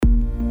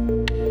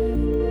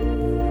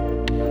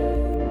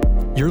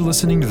You're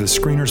listening to the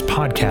Screeners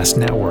Podcast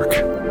Network.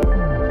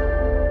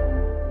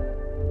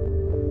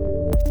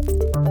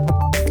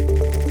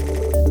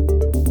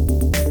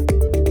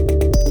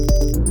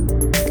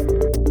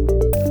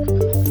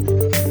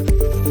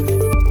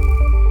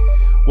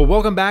 Well,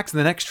 welcome back to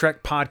the Next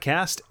Trek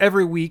podcast.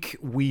 Every week,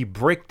 we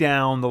break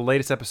down the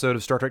latest episode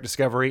of Star Trek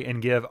Discovery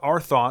and give our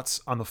thoughts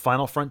on the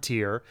final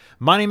frontier.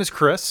 My name is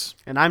Chris.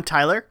 And I'm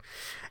Tyler.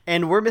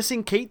 And we're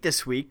missing Kate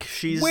this week.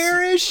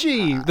 Where is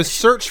she? The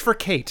search for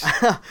Kate.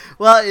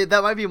 Well,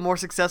 that might be more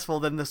successful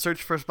than the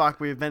search for Spock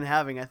we've been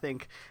having, I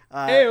think.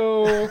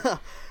 Ayo.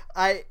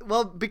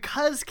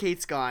 Because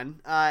Kate's gone,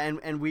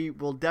 and we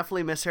will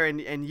definitely miss her,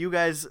 and you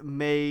guys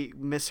may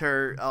miss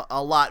her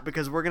a lot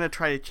because we're gonna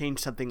try to change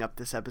something up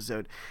this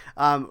episode.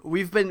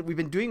 We've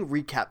been doing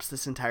recaps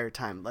this entire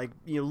time, like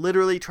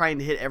literally trying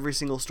to hit every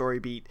single story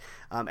beat,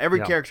 every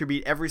character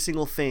beat, every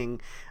single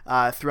thing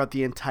throughout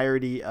the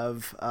entirety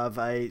of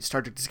a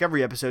Star Trek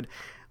Discovery episode.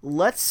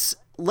 Let's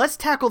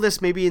tackle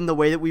this maybe in the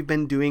way that we've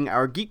been doing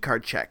our geek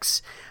card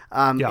checks,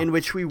 in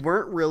which we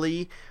weren't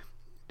really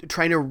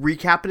trying to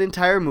recap an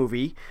entire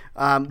movie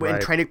and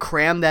trying to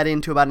cram that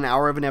into about an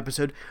hour of an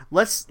episode.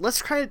 Let's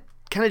try to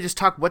kind of just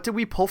talk, what did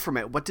we pull from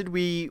it? What did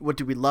we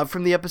love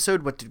from the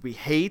episode? What did we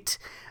hate?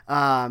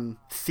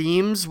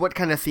 Themes, what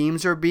kind of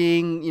themes are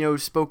being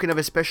spoken of,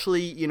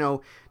 especially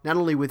not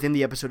only within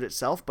the episode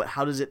itself, but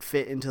how does it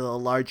fit into the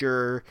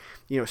larger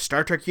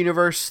Star Trek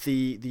universe,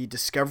 the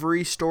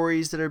Discovery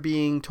stories that are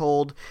being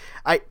told.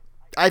 I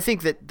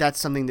think that's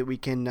something that we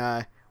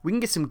can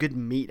get some good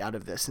meat out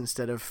of this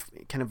instead of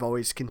kind of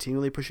always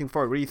continually pushing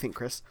forward. What do you think,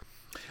 Chris?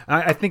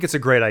 I think it's a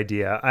great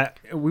idea.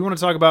 We want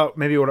to talk about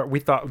maybe what we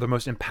thought the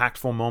most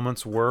impactful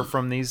moments were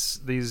from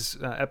these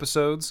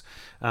episodes.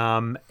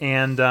 And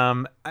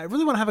I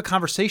really want to have a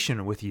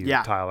conversation with you,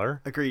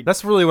 Tyler. Agreed.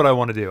 That's really what I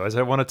want to do, is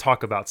I want to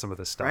talk about some of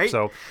this stuff. Right?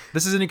 So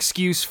this is an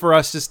excuse for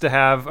us just to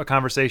have a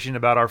conversation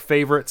about our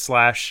favorite /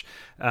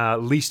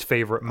 least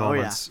favorite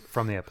moments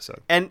from the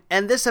episode. And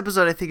this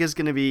episode, I think, is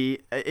going to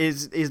be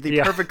is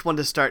the perfect one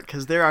to start,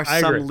 because there are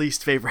some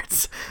least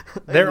favorites.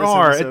 There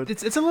are.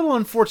 It's a little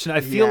unfortunate.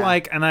 I feel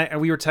like, and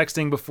we were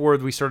texting before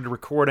we started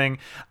recording,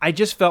 I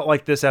just felt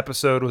like this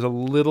episode was a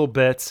little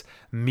bit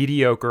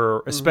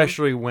mediocre,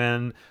 especially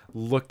when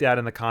looked at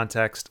in the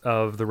context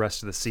of the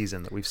rest of the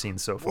season that we've seen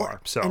so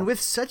far. And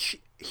with such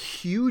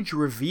huge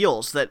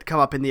reveals that come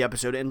up in the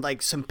episode, and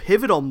like some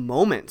pivotal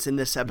moments in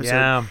this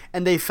episode,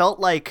 and they felt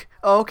like,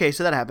 oh, okay,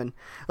 so that happened,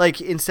 like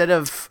instead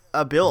of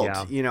a build,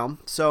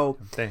 so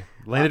they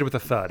landed with a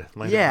thud.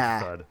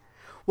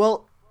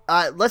 Well,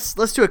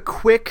 let's do a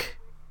quick,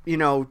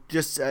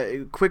 just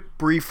a quick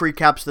brief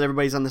recap so that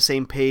everybody's on the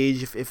same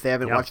page if they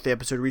haven't watched the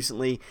episode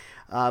recently.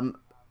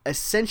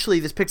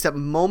 Essentially, this picks up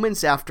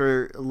moments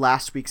after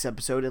last week's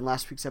episode, and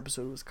last week's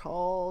episode was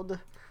called,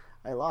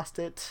 I lost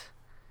it.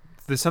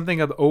 There's something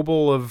of the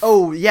Oval of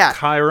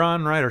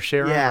Chiron, right? Or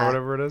Sharon, or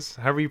whatever it is.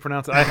 However you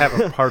pronounce it. I have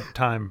a hard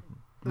time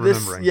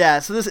remembering.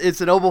 So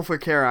it's an Oval for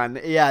Charon.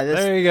 Yeah,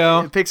 there you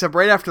go. It picks up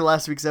right after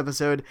last week's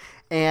episode,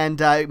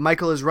 and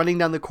Michael is running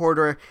down the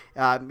corridor,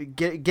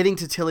 getting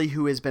to Tilly,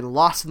 who has been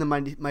lost in the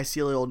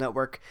mycelial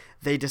network.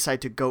 They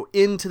decide to go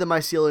into the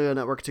mycelial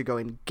network to go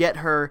and get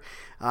her.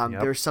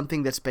 There's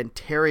something that's been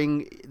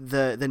tearing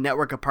the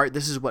network apart.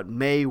 This is what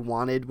May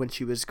wanted when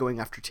she was going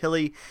after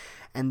Tilly.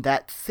 And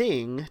that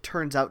thing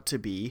turns out to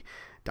be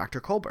Dr.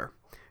 Culber,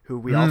 who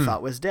we all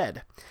thought was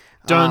dead.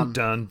 Dun,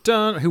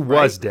 who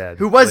was dead.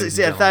 Who was,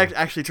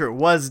 actually true,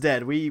 was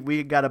dead.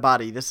 We got a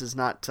body. This is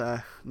not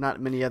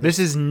many other This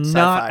is sci-fi.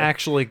 not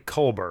actually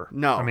Culber.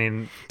 No. I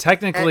mean,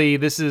 technically,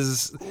 this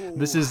is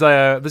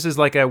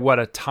like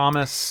a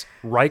Thomas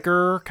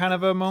Riker kind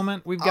of a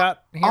moment we've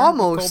got here.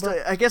 Almost,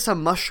 I guess, a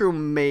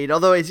mushroom made,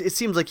 although it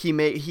seems like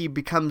he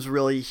becomes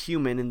really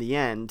human in the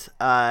end,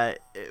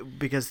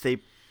 because they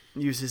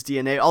use his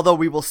DNA. Although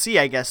we will see,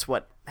 I guess,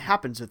 what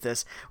happens with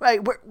this.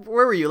 Right,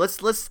 where were you? Let's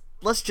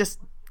just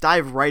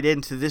dive right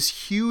into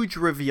this huge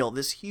reveal,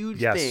 this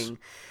huge thing.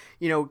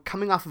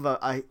 Coming off of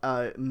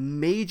a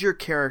major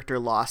character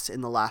loss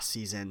in the last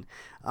season.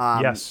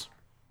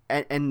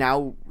 And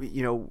now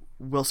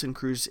Wilson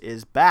Cruz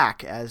is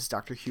back as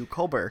Dr. Hugh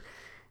Culber.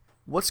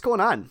 What's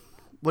going on?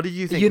 What did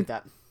you think of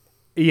that?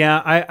 Yeah,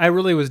 I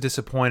really was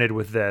disappointed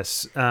with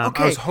this. I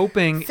was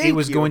hoping it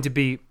was going to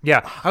be.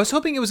 Yeah, I was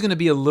hoping it was going to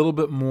be a little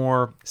bit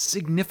more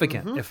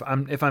significant. If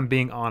I'm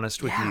being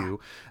honest with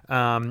you,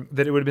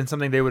 that it would have been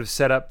something they would have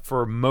set up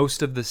for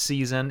most of the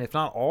season, if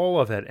not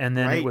all of it, and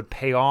then it would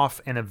pay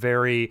off in a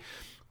very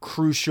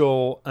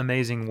crucial,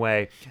 amazing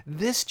way.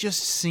 This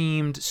just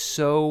seemed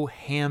so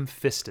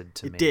ham-fisted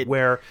to me. It did.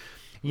 Where,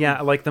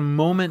 like the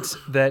moment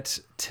that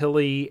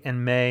Tilly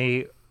and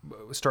May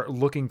start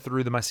looking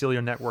through the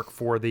mycelial network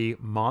for the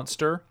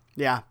monster.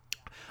 Yeah.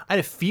 I had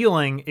a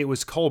feeling it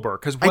was Culber,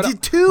 because I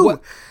did too.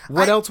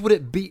 What else would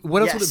it be?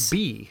 What else would it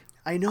be?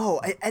 I know.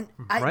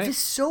 It's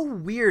so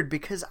weird,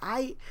 because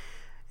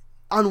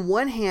on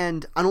one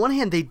hand,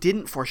 they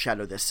didn't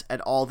foreshadow this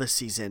at all this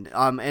season.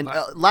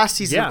 Last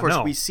season, of course,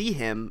 we see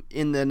him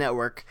in the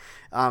network.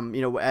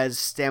 As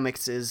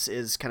Stamets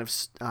is kind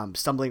of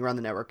stumbling around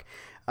the network.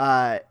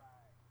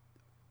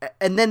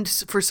 And then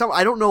for some,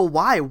 I don't know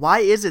why. Why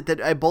is it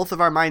that both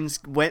of our minds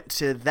went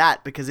to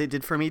that? Because it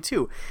did for me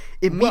too.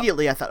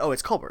 Immediately, I thought, oh,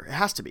 it's Culber. It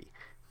has to be.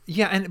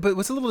 Yeah, but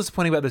what's a little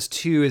disappointing about this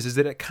too is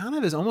that it kind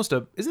of is almost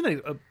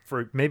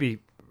for maybe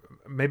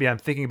I'm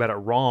thinking about it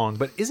wrong,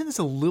 but isn't this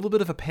a little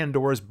bit of a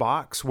Pandora's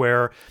box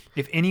where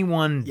if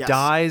anyone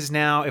dies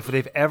now, if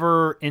they've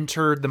ever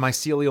entered the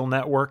mycelial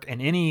network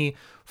in any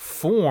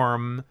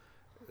form,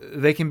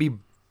 they can be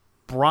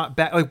brought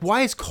back? Like,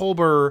 why is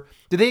Culber?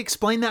 Did they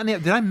explain that?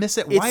 Did I miss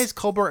it? Why is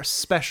Culber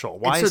special?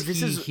 Why is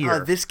he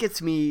here? This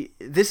gets me.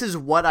 This is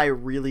what I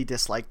really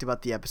disliked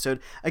about the episode.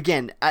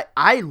 Again,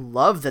 I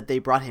love that they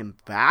brought him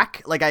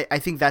back. Like, I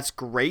think that's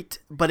great,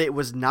 but it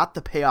was not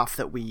the payoff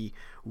that we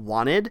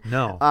wanted.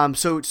 No.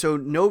 So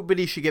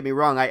nobody should get me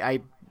wrong.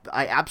 I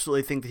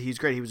absolutely think that he's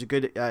great. He was a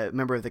good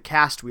member of the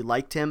cast. We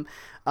liked him.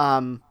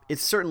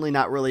 It's certainly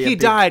not really. He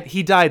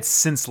died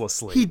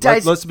senselessly. He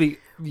died. Let's be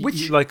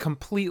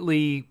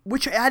completely.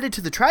 Which added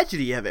to the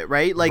tragedy of it,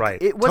 right?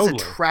 Like it was a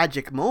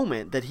tragic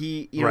moment that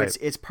he,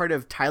 it's part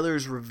of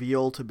Tyler's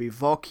reveal to be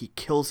Vok. He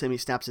kills him. He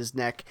snaps his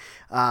neck,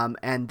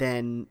 and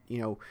then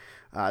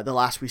the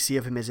last we see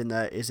of him is in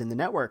the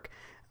network.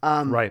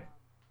 Right.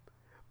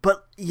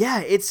 But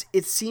yeah,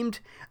 it seemed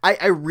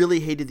I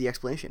really hated the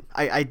explanation.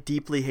 I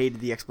deeply hated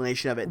the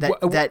explanation of it.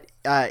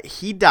 That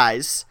he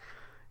dies.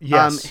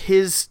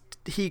 Yes.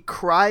 He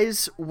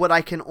cries what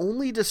I can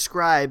only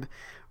describe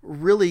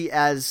really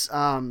as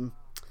oh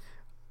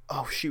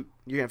shoot,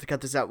 you're gonna have to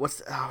cut this out.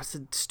 What's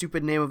the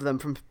stupid name of them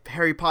from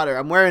Harry Potter?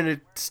 I'm wearing a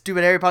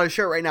stupid Harry Potter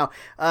shirt right now.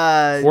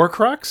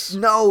 Horcrux?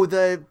 No,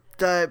 the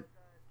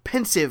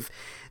pensive.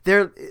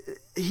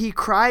 He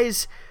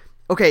cries.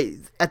 Okay,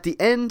 at the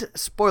end,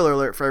 spoiler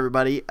alert for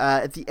everybody,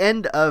 at the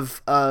end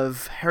of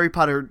Harry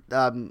Potter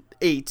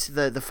 8,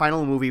 the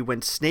final movie,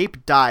 when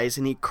Snape dies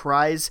and he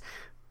cries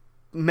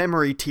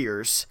memory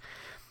tears,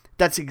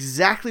 that's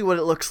exactly what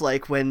it looks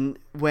like when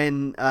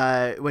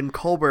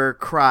Culber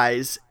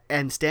cries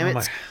and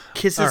Stamets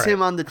kisses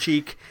him on the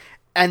cheek,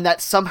 and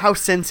that somehow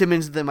sends him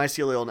into the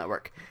mycelial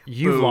network.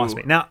 You've lost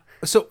me. Now,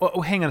 so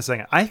hang on a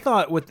second. I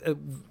thought with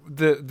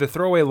the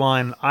throwaway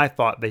line I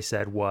thought they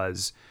said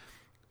was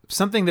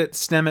something that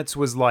Stamets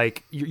was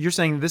like, you're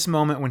saying this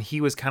moment when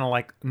he was kind of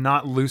like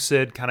not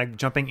lucid, kind of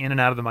jumping in and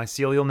out of the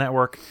mycelial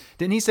network,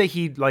 didn't he say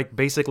he like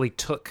basically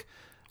took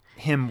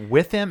him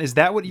with him? Is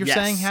that what you're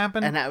saying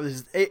happened? And that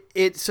was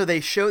it. So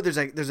they show there's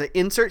an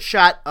insert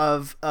shot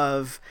of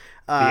the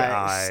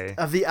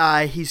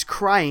eye. He's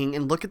crying,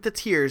 and look at the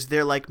tears.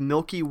 They're like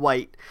milky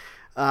white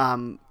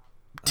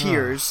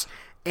tears.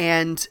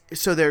 And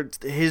so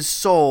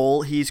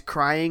he's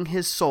crying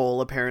his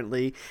soul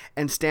apparently,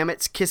 and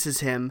Stamets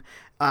kisses him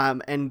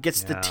and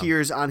gets the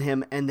tears on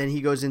him, and then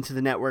he goes into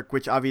the network,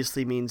 which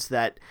obviously means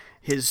that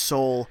his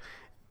soul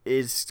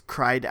is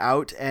cried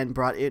out and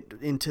brought it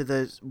into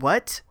the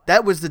what?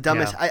 That was the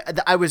dumbest. Yeah.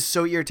 I was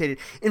so irritated.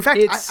 In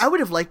fact, I would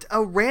have liked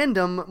a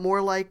random,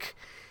 more like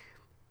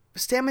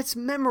Stamets'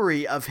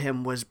 memory of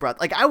him was brought.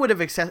 Like, I would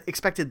have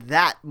expected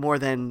that more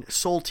than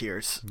soul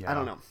tears. Yeah. I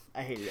don't know.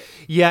 I hated it.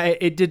 Yeah,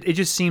 it did. It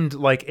just seemed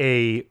like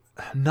a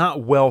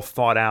not well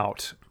thought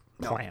out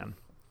plan.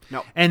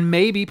 No. And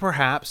maybe,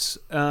 perhaps,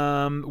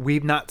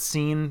 we've not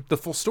seen the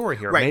full story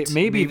here. Right.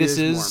 Maybe this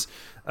is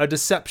a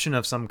deception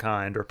of some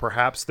kind, or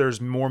perhaps there's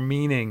more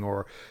meaning,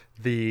 or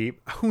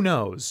who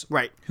knows?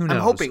 Right. Who knows?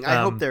 I'm hoping. I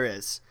hope there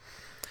is.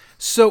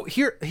 So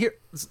here,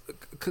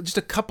 just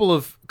a couple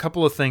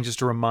of things just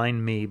to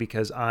remind me,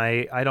 because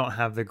I don't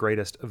have the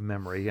greatest of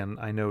memory, and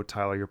I know,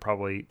 Tyler,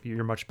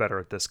 you're much better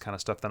at this kind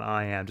of stuff than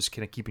I am, just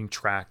kind of keeping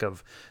track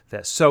of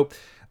this. So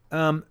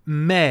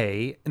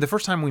May, the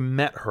first time we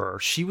met her,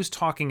 she was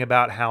talking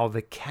about how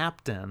the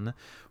captain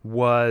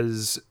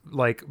was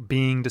like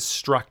being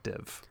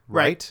destructive,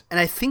 right? And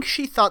I think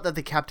she thought that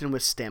the captain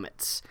was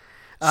Stamets.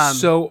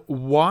 So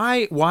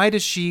why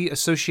does she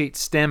associate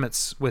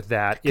Stamets with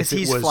that if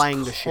he's it was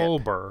flying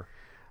Culber?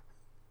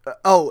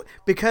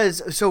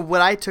 Because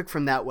what I took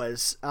from that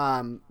was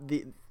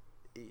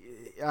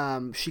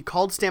she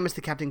called Stamets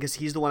the captain because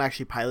he's the one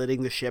actually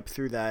piloting the ship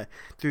through the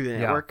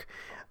network.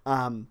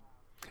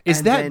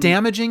 Is that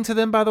damaging to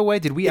them, by the way?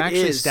 Did we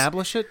actually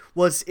establish it?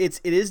 Well, it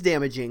is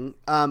damaging,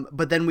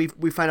 but then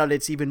we find out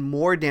it's even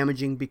more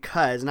damaging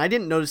because, and I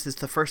didn't notice this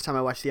the first time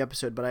I watched the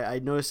episode, but I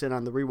noticed it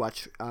on the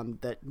rewatch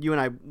that you and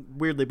I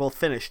weirdly both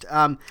finished.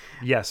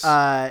 Yes.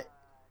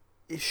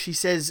 She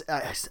says,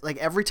 like,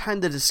 every time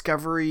the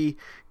Discovery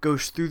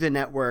goes through the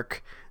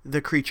network,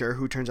 the creature,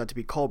 who turns out to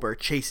be Culber,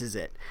 chases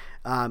it.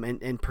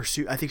 And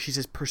pursue. I think she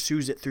says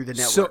pursues it through the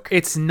network. So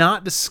it's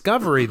not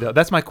Discovery, though.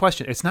 That's my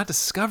question. It's not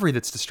Discovery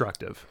that's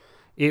destructive.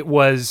 It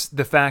was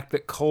the fact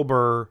that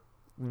Culber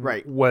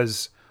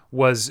was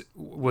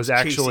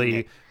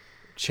actually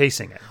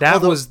chasing it.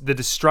 That was the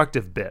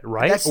destructive bit,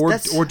 right?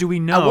 Or do we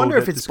know? I wonder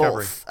if it's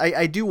Discovery... both.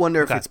 I do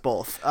wonder if it's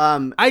both.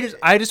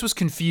 I just was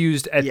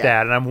confused at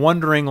that, and I'm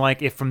wondering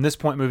like if from this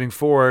point moving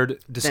forward,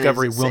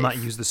 Discovery will not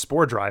use the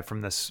spore drive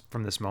from this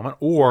moment,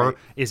 or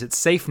is it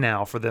safe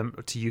now for them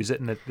to use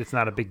it, and it's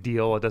not a big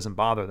deal? It doesn't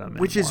bother them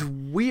anymore. Which is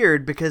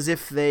weird, because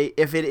if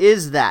it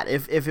is that,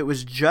 if it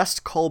was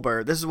just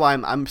Culber, this is why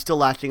I'm still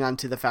latching on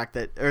to the fact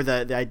that, or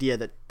the idea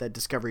that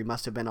Discovery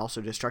must have been also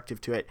destructive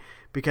to it,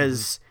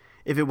 because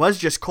if it was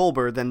just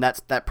Culber, then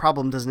that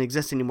problem doesn't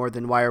exist anymore.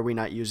 Then why are we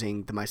not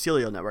using the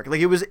mycelial network? Like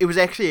it was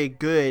actually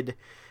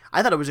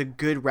I thought it was a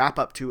good wrap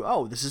up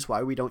to, this is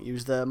why we don't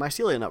use the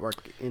mycelial network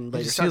in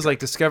later. It just feels like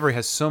Discovery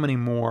has so many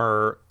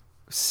more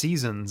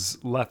seasons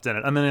left in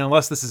it. I mean,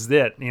 unless this is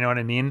it, you know what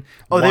I mean?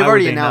 They've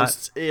already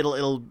announced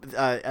it'll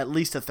at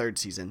least a third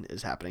season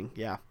is happening.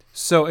 Yeah.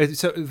 So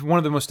one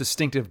of the most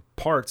distinctive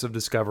parts of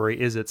Discovery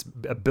is its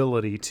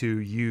ability to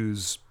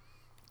use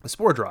a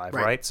spore drive,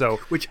 right? So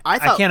which I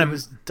thought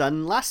was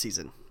done last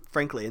season,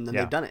 frankly, and then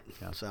they've done it.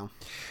 Yeah.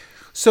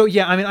 So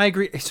yeah, I mean, I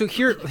agree. So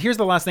here's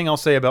the last thing I'll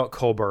say about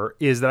Culber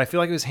is that I feel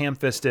like it was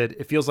ham-fisted.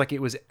 It feels like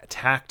it was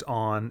tacked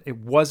on. It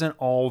wasn't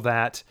all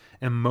that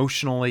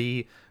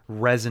emotionally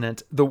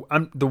resonant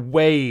the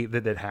way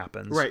that it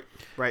happens.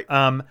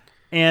 Right.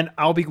 And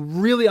I'll be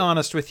really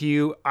honest with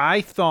you.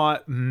 I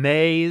thought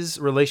May's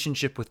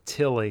relationship with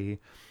Tilly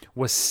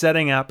was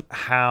setting up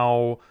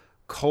how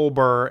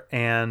Culber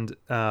and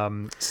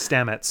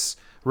Stamets'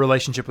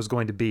 relationship was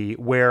going to be,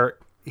 where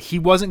he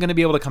wasn't going to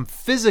be able to come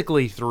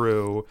physically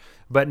through,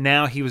 but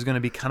now he was going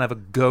to be kind of a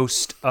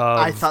ghost of...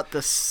 I thought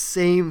the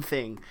same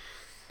thing.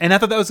 And I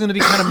thought that was going to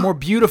be kind of more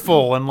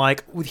beautiful, and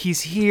like,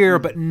 he's here,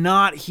 but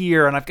not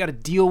here, and I've got to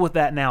deal with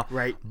that now.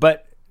 Right.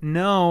 But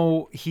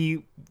no,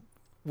 he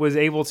was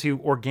able to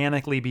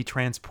organically be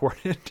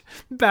transported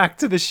back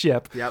to the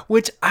ship,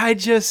 which I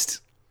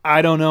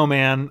don't know,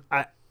 man.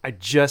 I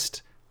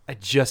just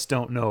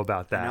don't know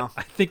about that.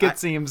 I think it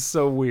seems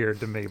so weird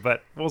to me,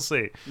 but we'll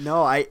see.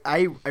 No,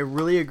 I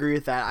really agree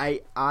with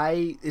that.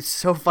 It's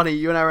so funny.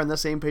 You and I are on the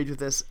same page with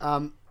this.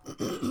 I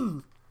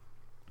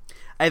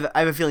have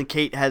a feeling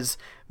Kate has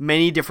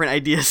many different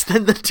ideas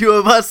than the two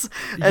of us.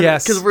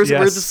 Yes, because we're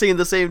just singing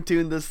the same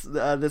tune this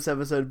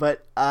episode.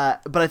 But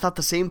I thought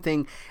the same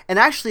thing, and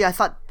actually I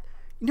thought,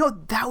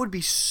 that would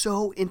be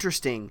so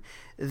interesting.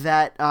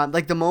 That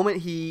like the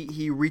moment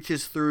he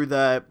reaches through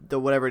the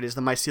whatever it is,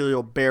 the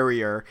mycelial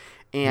barrier,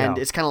 and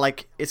it's kind of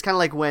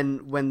like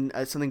when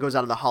something goes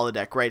out of the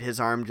holodeck, right? His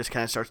arm just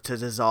kind of starts to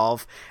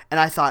dissolve,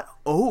 and I thought,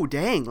 oh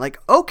dang, like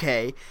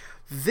okay,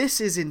 this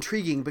is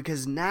intriguing,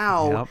 because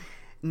now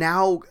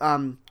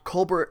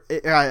Culber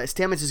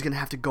Stamets is going to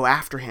have to go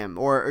after him,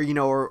 or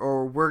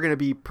we're going to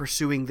be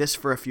pursuing this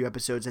for a few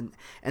episodes, and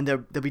they'll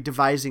be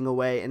devising a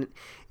way. And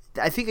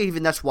I think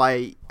even that's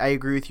why I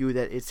agree with you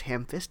that it's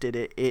ham-fisted.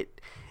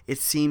 It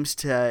seems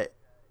to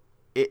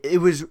it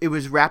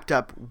was wrapped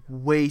up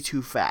way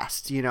too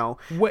fast,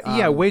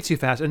 way too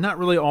fast, and not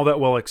really all that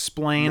well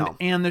explained. No.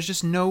 And there's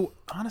just no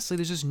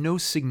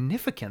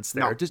significance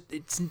there. No.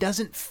 It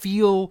doesn't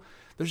feel.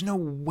 There's no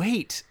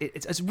weight.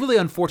 It's really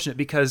unfortunate,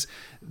 because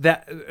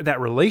that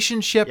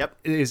relationship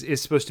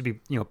is supposed to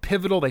be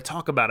pivotal. They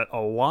talk about it a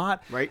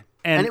lot, right?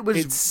 And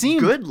it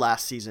seemed good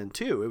last season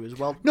too. It was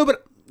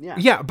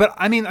but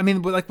I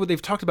mean, like what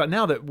they've talked about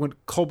now, that when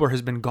Culber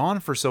has been gone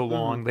for so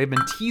long, they've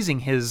been teasing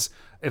his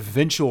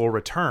eventual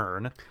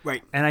return,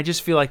 right? And I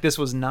just feel like this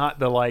was not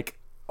the like,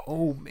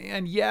 oh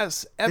man,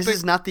 yes, epic. This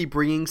is not the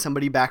bringing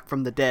somebody back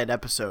from the dead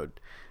episode.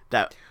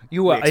 That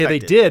they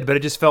did, but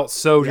it just felt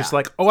so just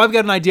like, oh, I've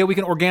got an idea we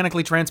can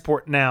organically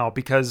transport now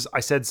because I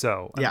said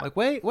so. I'm like,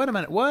 wait a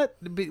minute, what?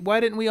 Why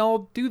didn't we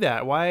all do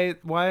that? Why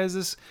is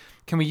this?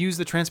 Can we use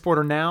the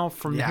transporter now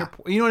from here?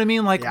 You know what I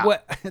mean? Like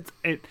what?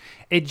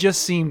 It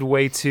just seemed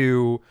way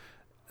too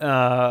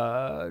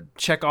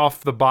check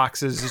off the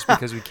boxes just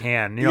because we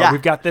can.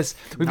 We've got this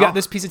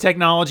piece of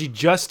technology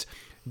just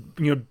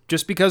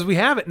because we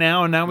have it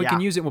now, and now we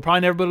can use it. We'll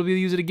probably never be able to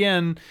use it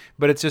again,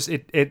 but it's just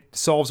it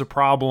solves a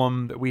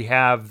problem that we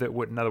have that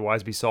wouldn't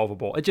otherwise be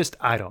solvable.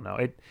 I don't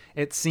know.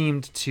 It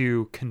seemed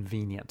too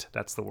convenient.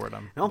 That's the word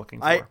I'm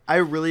looking for. I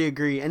really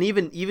agree. And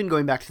even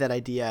going back to that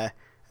idea,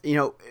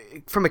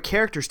 from a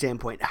character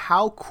standpoint,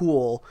 how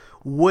cool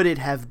would it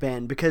have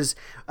been? Because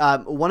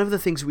one of the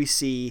things we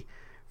see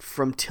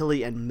from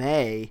Tilly and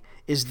May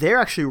is they're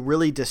actually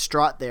really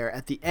distraught there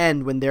at the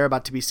end when they're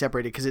about to be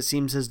separated, because it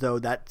seems as though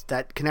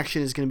that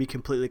connection is going to be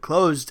completely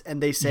closed,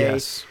 and they say,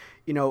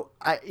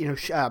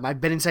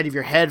 I've been inside of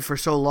your head for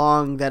so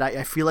long that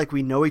I feel like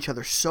we know each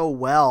other so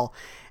well,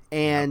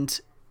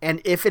 and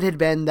if it had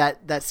been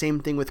that same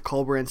thing with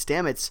Culber and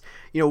Stamets,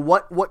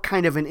 what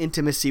kind of an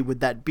intimacy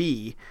would that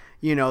be?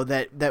 And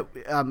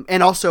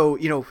also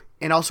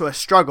a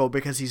struggle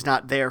because he's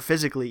not there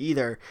physically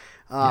either.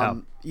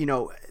 Man,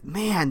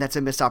 that's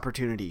a missed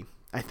opportunity,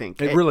 I think.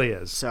 It really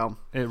is. So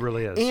it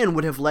really is. And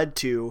would have led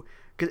to,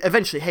 because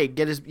eventually, hey,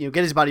 get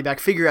his body back,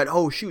 figure out,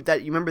 oh shoot,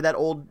 that you remember that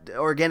old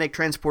organic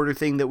transporter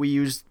thing that we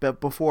used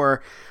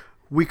before,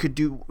 we could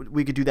do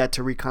that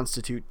to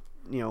reconstitute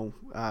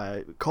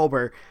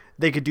Culber,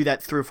 they could do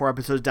that 3 or 4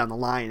 episodes down the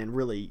line and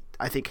really,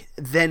 I think,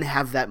 then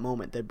have that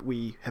moment that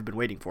we have been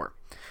waiting for.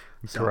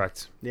 So,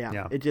 correct.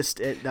 Yeah.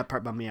 That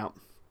part bummed me out.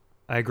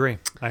 I agree.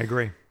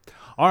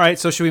 All right,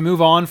 so should we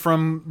move on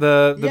from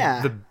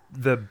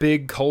the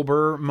big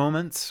Culber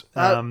moments?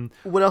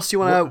 What else do you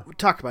want to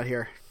talk about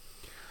here?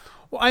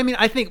 Well, I mean,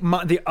 I think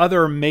the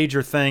other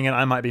major thing, and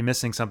I might be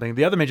missing something,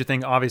 the other major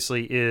thing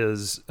obviously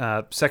is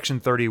Section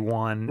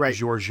 31, right.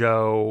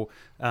 Georgiou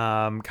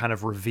kind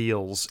of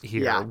reveals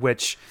here,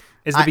 which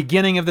is the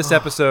beginning of this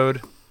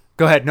episode.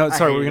 Go ahead. No,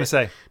 sorry, what were you going to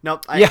say?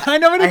 Nope. I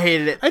know. I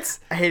hated it.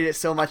 I hated it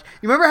so much.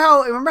 You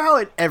remember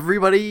how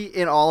everybody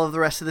in all of the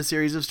rest of the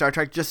series of Star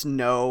Trek just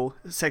know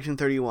Section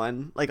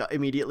 31 like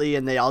immediately,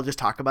 and they all just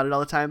talk about it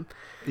all the time?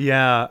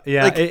 Yeah.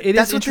 Like, it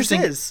that's is what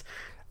interesting. This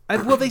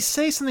is. Well, they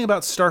say something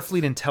about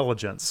Starfleet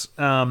intelligence,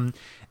 and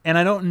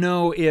I don't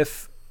know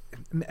if.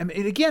 I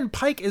mean, again,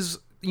 Pike is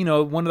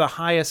one of the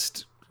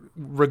highest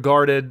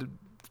regarded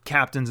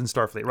captains in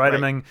Starfleet, right? I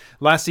mean,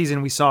 last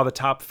season we saw the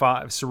top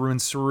 5. Saru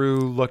and Saru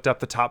looked up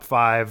the top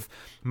 5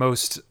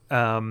 most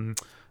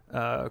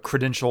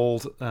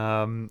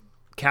credentialed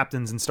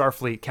captains in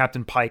Starfleet.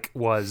 Captain Pike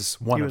was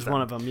one of them. He was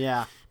one of them,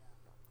 yeah.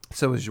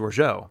 So was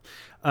Georgiou.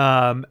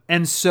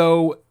 And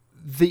so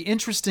the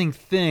interesting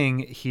thing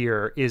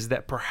here is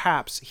that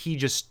perhaps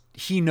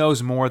he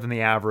knows more than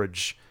the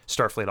average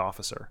Starfleet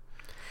officer.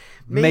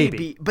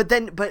 Maybe. But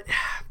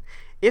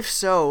if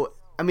so,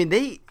 I mean,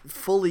 they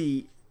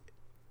fully...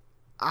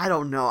 I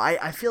don't know.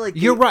 I feel like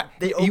you're right.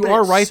 You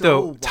are right,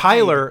 though. Wide.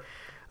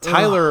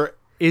 Tyler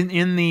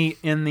in the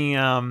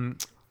on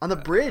the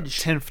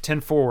bridge 10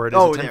 forward.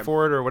 Is it 10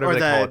 forward or whatever they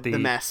call it? The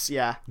mess.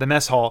 Yeah. The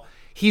mess hall.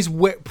 He's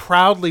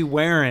proudly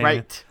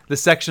wearing the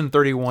Section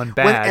 31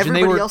 badge. When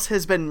everybody else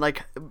has been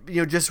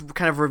just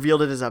kind of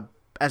revealed it as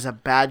a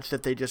badge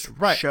that they just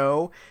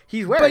show.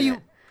 He's wearing it.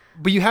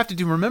 But you have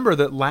to remember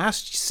that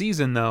last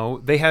season, though,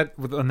 they had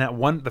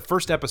on the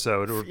first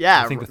episode, or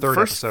I think the third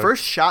episode,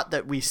 first shot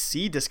that we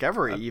see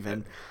Discovery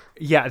even.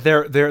 Yeah,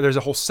 there's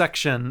a whole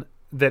section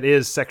that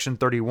is Section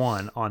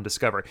 31 on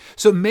Discovery.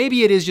 So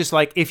maybe it is just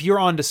like if you're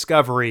on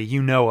Discovery,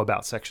 you know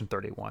about Section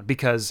 31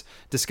 because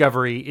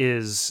Discovery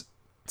is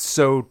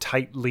so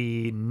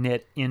tightly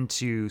knit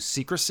into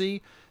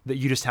secrecy that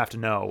you just have to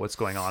know what's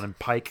going on. And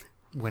Pike,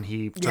 when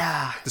he took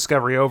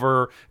Discovery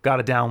over, got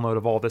a download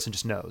of all this and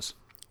just knows.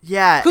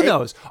 Yeah. Who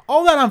knows?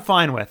 All that I'm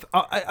fine with.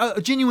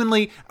 I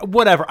genuinely,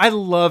 whatever. I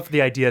love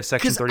the idea of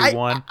Section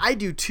 31. I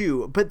do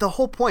too. But the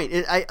whole point,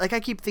 I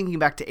keep thinking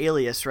back to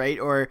Alias, right?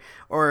 Or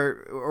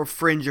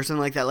Fringe or something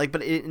like that.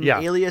 But in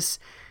Alias,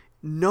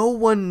 no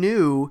one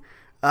knew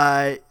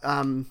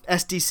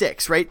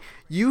SD6, right?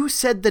 You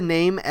said the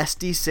name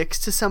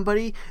SD6 to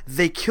somebody,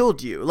 they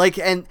killed you.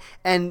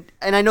 And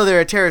I know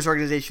they're a terrorist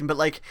organization, but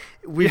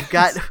we've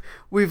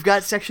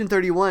got Section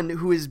 31,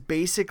 who is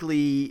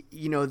basically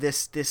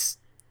this.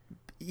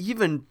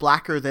 Even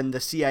blacker than the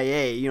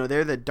CIA.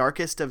 They're the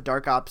darkest of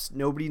dark ops.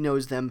 Nobody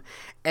knows them,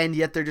 and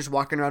yet they're just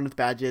walking around with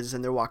badges,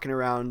 and they're walking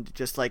around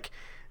just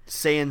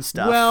saying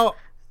stuff. Well,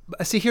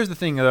 see, here's the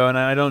thing, though, and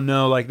I don't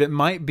know. That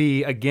might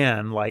be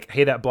again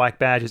hey, that black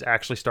badge is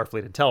actually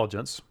Starfleet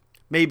intelligence.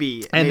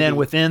 Maybe. Then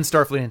within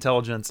Starfleet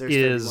intelligence There's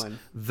is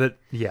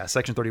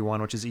Section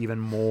 31, which is even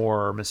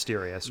more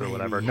mysterious or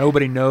whatever.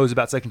 Nobody knows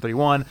about Section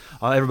 31.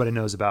 Everybody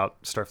knows about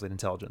Starfleet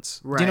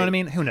intelligence. Right. Do you know what I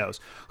mean? Who knows?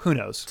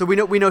 So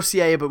we know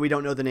CIA, but we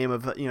don't know the name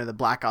of the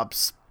Black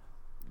Ops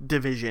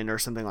division or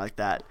something like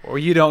that. Or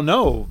you don't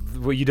know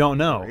what you don't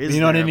know. You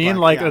know what I mean?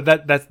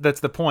 That's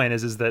the point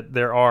is that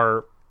there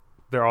are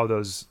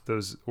those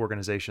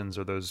organizations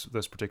or those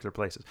particular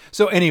places.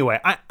 So anyway,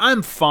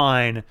 I'm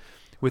fine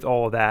with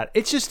all of that.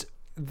 It's just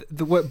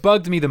what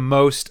bugged me the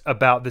most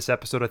about this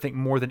episode, I think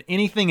more than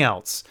anything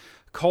else,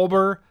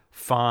 Culber,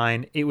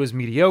 fine. It was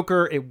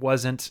mediocre. It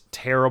wasn't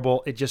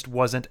terrible. It just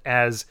wasn't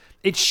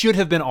it should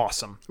have been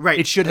awesome. Right.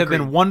 It should have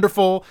been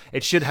wonderful.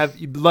 It should have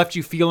left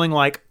you feeling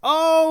like,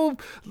 oh,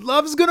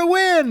 love's going to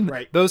win.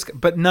 Right.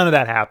 But none of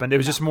that happened. It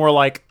was just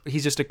more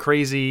he's just a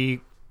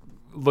crazy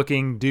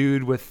looking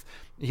dude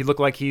he looked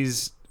like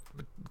he's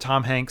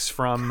Tom Hanks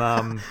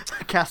from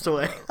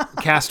Castaway.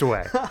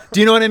 Do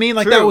you know what I mean?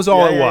 True. That was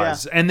all it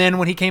was. Yeah. And then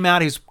when he came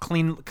out, he was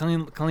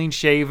clean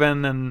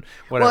shaven and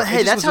whatever. Well,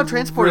 hey, that's how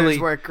transporters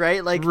work,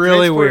 right?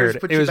 Really weird.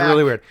 It was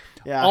really weird.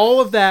 Yeah.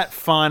 All of that,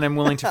 fine, I'm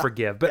willing to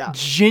forgive. But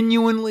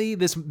genuinely,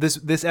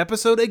 this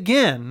episode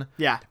again,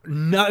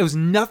 it was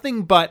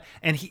nothing but,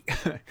 and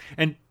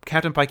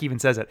Captain Pike even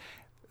says it.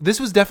 This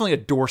was definitely a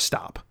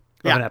doorstop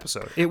of an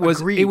episode.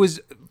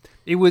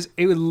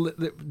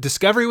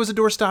 Discovery was a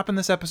doorstop in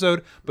this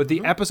episode, but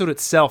the episode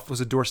itself was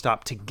a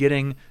doorstop to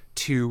getting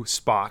to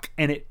Spock,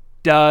 and it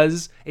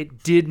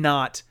did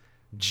not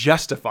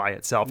justify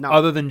itself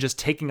other than just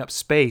taking up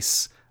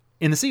space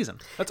in the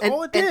season. That's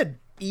all it did. And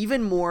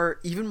even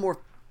more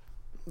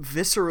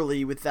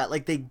viscerally with that,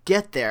 they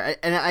get there,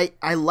 and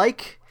I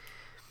like.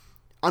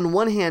 On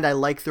one hand, I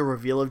like the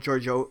reveal of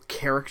Georgiou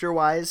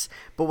character-wise,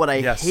 but what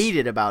I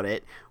hated about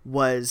it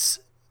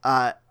was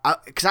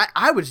because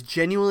I was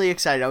genuinely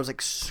excited. I was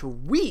like,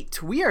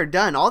 sweet, we are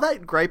done. All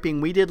that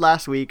griping we did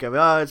last week of,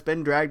 oh, it's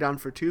been dragged on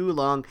for too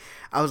long.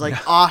 I was like,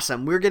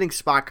 awesome. We're getting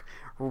Spock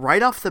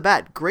right off the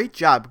bat. Great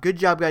job. Good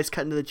job, guys,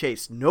 cutting to the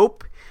chase.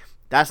 Nope.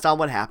 That's not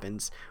what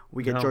happens.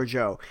 We get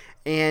Georgiou.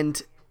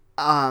 And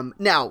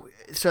now,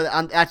 so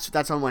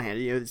that's on one hand.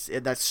 You know,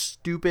 that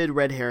stupid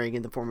red herring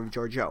in the form of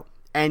Georgiou.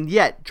 And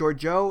yet,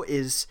 Georgiou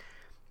is...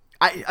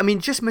 I mean,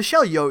 just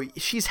Michelle Yeoh,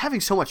 she's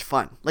having so much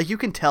fun. Like, you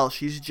can tell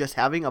she's just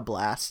having a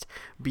blast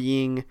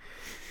being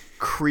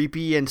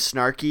creepy and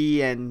snarky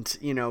and,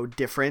 you know,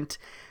 different.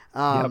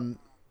 And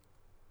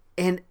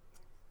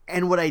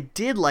what I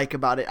did like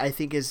about it, I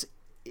think, is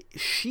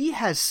she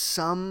has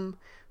some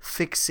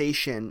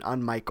fixation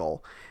on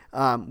Michael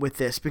with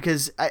this,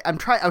 because I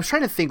was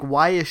trying to think,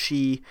 why did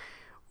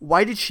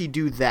she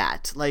do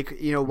that? Like,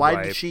 you know,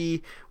 why did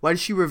she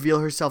reveal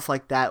herself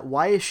like that?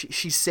 Why is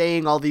she's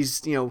saying all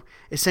these, you know,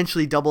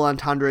 essentially double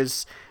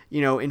entendres,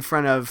 you know, in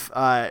front of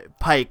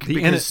Pike?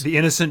 The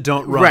innocent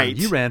don't run. Right.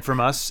 You ran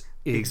from us.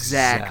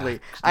 Exactly.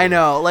 I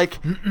know. Like,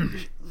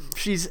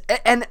 she's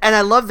and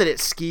I love that it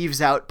skeeves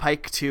out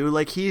Pike too.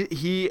 Like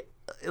he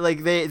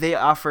like they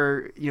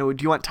offer, you know,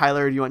 do you want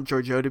Tyler or do you want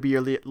Georgiou to be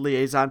your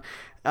liaison?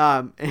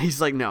 And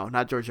he's like, no,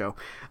 not Georgiou.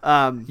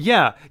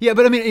 Yeah,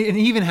 but I mean, it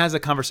even has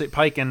a conversation.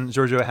 Pike and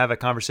Georgiou have a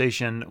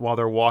conversation while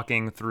they're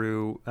walking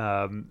through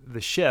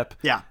the ship.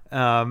 Yeah.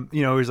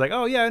 You know, he's like,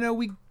 oh yeah, no,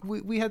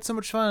 we had so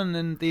much fun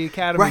in the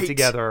academy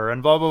together,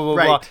 and blah blah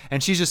blah blah.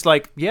 And she's just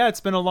like, yeah,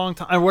 it's been a long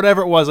time, or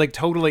whatever it was, like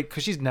totally,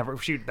 because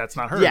that's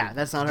not her. Yeah,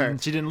 that's not her.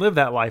 She didn't live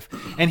that life,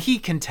 and he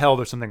can tell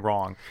there's something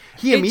wrong.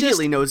 He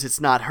immediately knows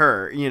it's not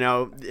her. You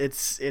know,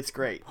 it's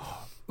great.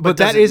 But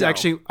that is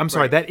actually, I'm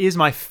sorry, that is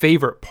my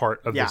favorite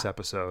part of this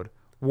episode,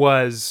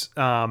 was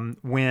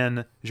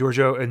when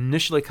Georgiou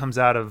initially comes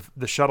out of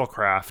the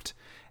shuttlecraft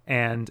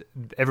and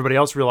everybody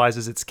else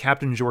realizes it's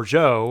Captain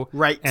Georgiou.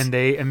 Right. And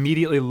they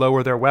immediately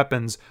lower their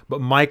weapons,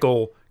 but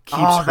Michael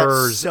keeps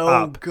hers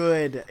up.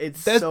 Good.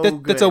 It's so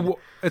good.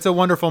 It's a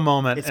wonderful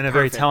moment and a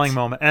very telling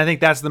moment. And I think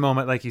that's the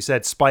moment, like you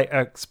said, Pike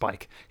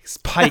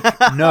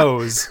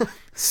knows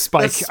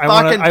Spike. I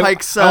want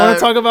to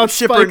talk about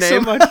shipper Spike name.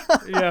 so much.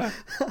 Yeah.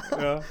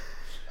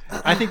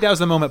 I think that was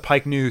the moment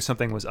Pike knew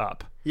something was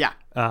up. Yeah.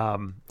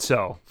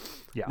 So,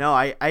 yeah. No,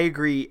 I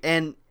agree.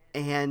 And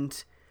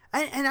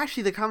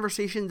actually the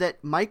conversation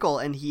that Michael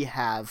and he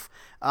have,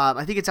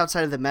 I think it's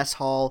outside of the mess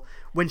hall,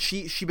 when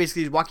she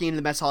basically is walking into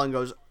the mess hall and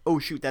goes, oh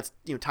shoot, that's,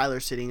 you know, Tyler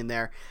sitting in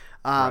there.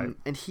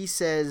 And he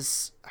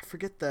says,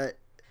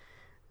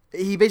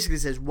 he basically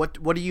says, what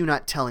are you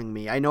not telling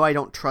me? I know I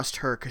don't trust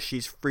her because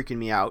she's freaking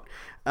me out.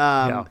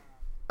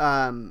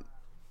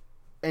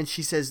 And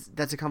she says,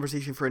 that's a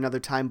conversation for another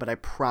time, but I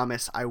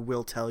promise I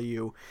will tell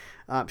you.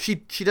 She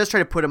does try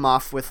to put him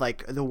off with,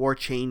 like, the war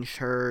changed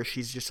her.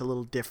 She's just a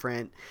little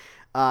different.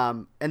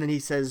 And then he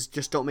says,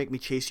 just don't make me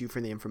chase you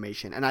for the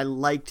information. And I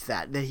liked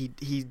that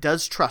he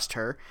does trust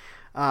her.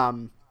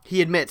 He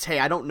admits, hey,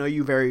 I don't know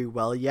you very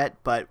well yet,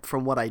 but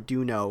from what I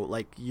do know,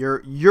 like,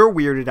 you're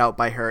weirded out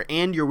by her,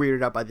 and you're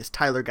weirded out by this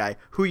Tyler guy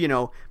who, you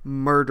know,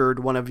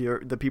 murdered one of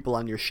the people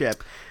on your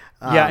ship.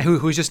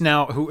 Who's just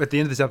now, who at the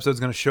end of this episode is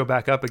going to show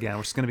back up again,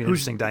 which is going to be an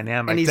interesting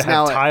dynamic. And he's to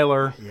have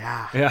Tyler.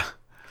 Yeah.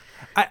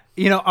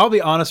 I'll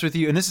be honest with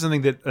you, and this is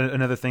something that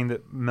another thing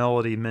that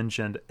Melody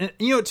mentioned. And,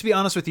 you know, to be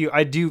honest with you,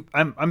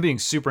 I'm being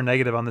super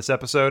negative on this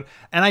episode,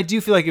 and I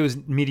do feel like it was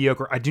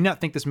mediocre. I do not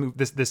think this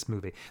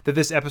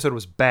episode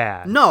was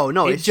bad. No,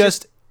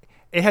 it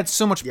had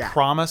so much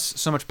promise,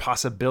 so much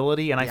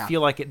possibility, and I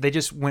feel like they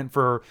just went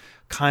for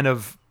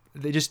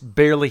they just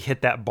barely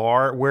hit that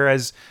bar,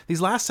 whereas these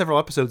last several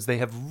episodes, they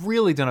have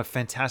really done a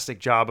fantastic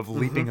job of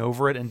leaping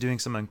over it and doing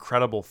some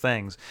incredible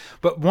things.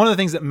 But one of the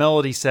things that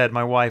Melody said,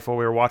 my wife, while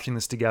we were watching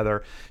this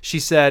together, she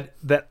said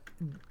that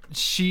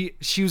she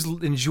was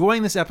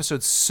enjoying this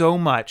episode so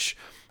much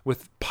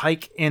with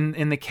Pike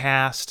in the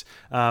cast,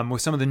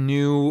 with some of the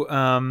new,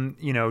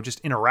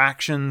 just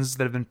interactions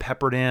that have been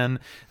peppered in,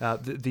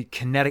 the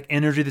kinetic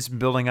energy that's been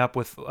building up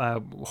with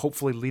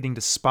hopefully leading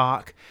to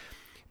Spock,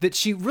 that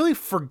she really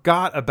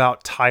forgot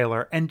about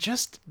Tyler and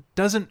just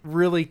doesn't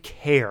really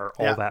care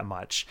all that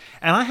much.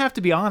 And I have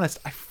to be honest,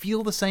 I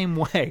feel the same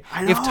way.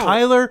 I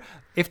know.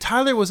 If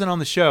Tyler wasn't on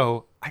the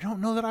show, I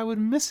don't know that I would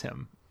miss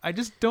him. I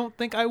just don't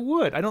think I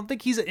would. I don't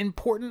think he's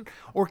important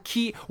or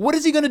key. What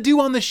is he going to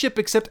do on the ship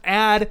except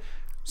add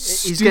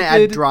He's going to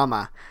add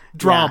drama.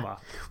 Yeah.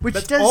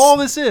 That's all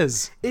this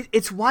is.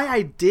 It's why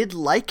I did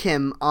like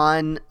him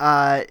on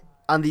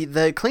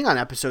the Klingon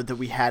episode that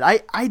we had.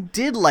 I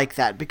did like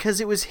that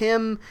because it was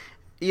him,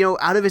 you know,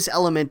 out of his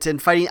element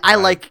and fighting. I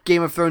like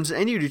Game of Thrones,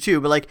 and you do too,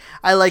 but like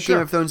I like Game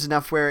of Thrones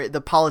enough where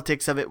the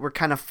politics of it were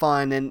kind of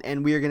fun,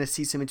 and we were going to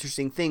see some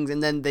interesting things,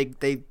 and then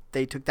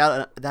they took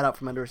that out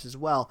from under us as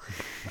well.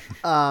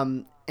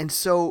 And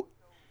so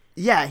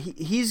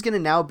he's going to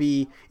now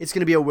be, it's going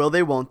to be a will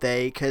they won't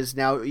they, because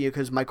now,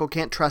 because Michael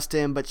can't trust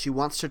him, but she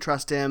wants to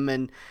trust him,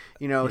 and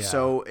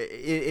so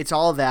it's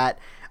all that.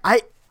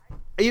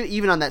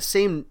 Even on that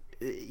same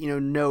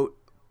note,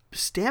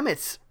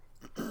 Stamets,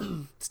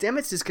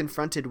 Stamets is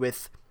confronted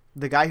with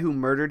the guy who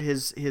murdered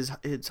his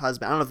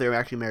husband. I don't know if they were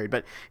actually married,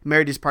 but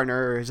married his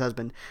partner or his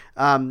husband.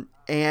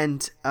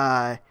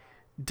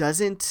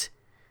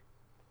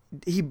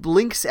 He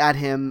blinks at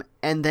him,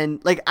 and then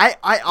like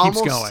I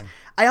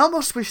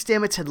almost wish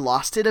Stamets had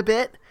lost it a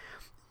bit.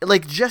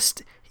 Like,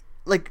 just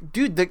like,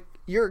 dude,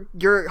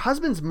 your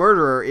husband's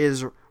murderer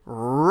is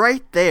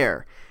right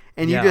there,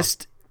 and you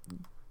just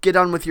get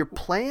on with your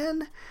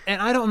plan.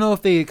 And I don't know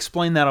if they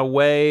explain that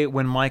away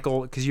when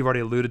Michael, because you've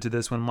already alluded to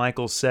this, when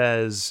Michael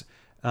says,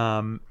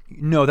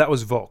 no, that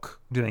was Volk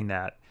doing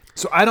that.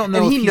 So I don't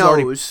know if he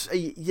knows.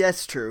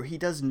 That's true. He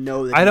does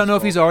know that. I don't know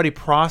if he's already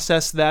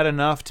processed that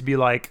enough to be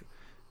like,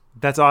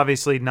 that's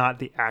obviously not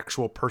the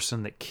actual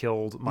person that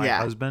killed my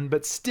husband,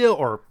 but still,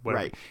 or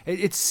whatever. Right.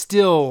 It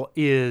still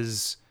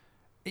is.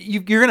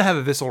 You're going to have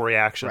a visceral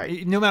reaction,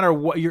 right? No matter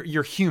what.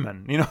 You're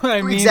human. You know what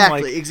I mean?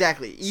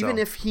 Exactly. Even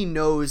if he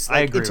knows,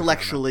 like,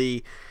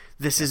 intellectually,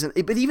 this isn't.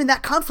 But even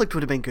that conflict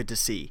would have been good to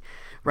see.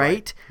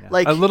 Right? Yeah.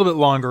 Like a little bit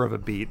longer of a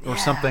beat, or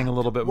something a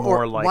little bit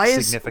more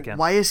significant.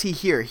 Why is he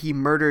here? He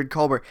murdered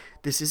Culber.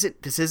 This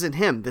isn't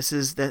him.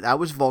 That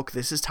was Volk.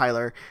 This is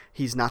Tyler.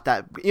 He's not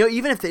that. You know,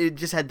 even if they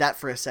just had that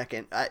for a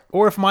second,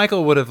 or if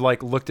Michael would have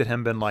like looked at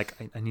him, been like,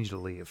 "I need you to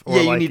leave," or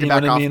you need to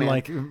back off, man.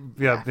 Like,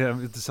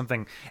 it's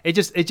something. It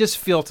just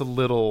felt a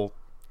little.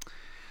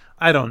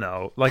 I don't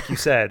know, like you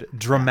said,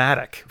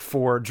 dramatic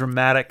for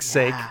dramatic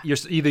sake. You're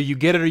either you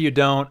get it or you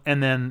don't,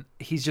 and then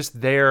he's just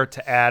there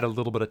to add a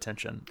little bit of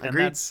tension.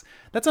 Agreed. And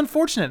that's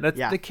unfortunate.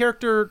 The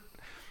character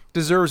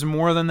deserves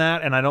more than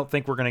that, and I don't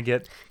think we're going to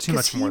get too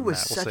much more than that.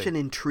 Because he was such an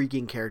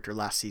intriguing character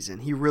last season.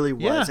 He really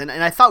was. And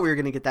I thought we were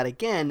going to get that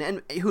again,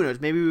 and who knows,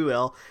 maybe we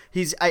will.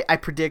 I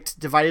predict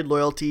divided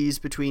loyalties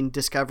between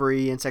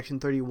Discovery and Section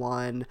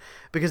 31,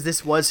 because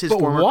this was his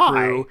former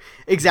crew.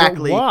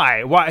 Exactly.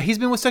 But why? He's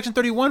been with Section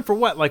 31 for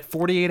what, like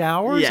 48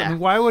 hours? Yeah. I mean,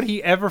 why would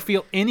he ever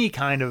feel any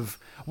kind of...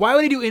 Why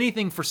would he do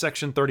anything for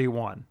Section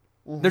 31?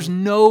 Mm-hmm.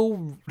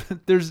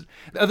 There's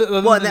other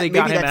than they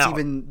got him out. Maybe that's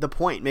even the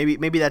point.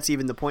 Maybe that's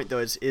even the point, though.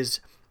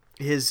 Is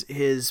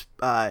his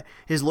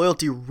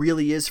loyalty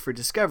really is for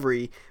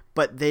Discovery,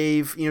 but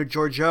they've,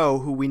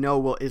 Georgiou, who we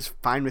know is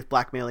fine with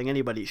blackmailing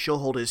anybody. She'll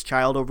hold his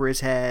child over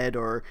his head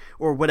or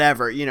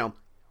whatever,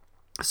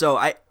 So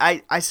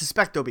I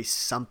suspect there'll be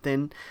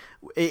something.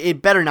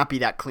 It better not be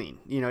that clean.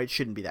 It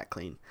shouldn't be that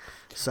clean.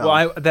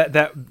 So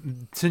that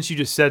since you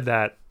just said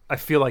that, I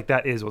feel like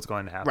that is what's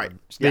going to happen. Right.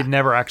 They've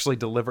never actually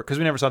delivered, because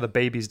we never saw the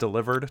babies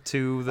delivered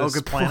to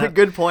this planet.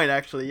 Good point,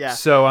 actually, yeah.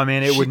 So, I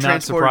mean, it would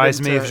not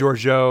surprise me if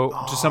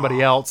Georgiou, to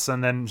somebody else,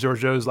 and then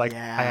Georgiou's like,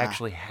 I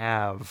actually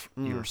have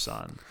your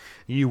son.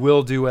 You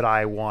will do what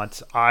I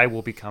want. I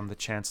will become the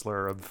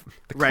Chancellor of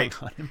the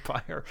Klingon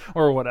Empire,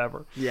 or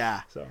whatever.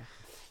 Yeah. So.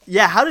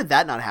 Yeah, how did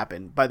that not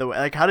happen, by the way?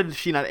 Like, how did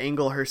she not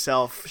angle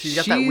herself? She's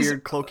got that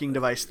weird cloaking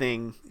device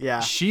thing. Yeah.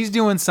 She's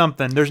doing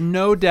something. There's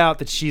no doubt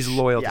that she's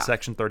loyal to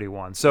Section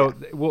 31. So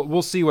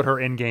we'll see what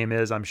her end game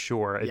is, I'm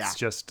sure. It's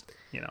just,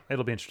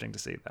 it'll be interesting to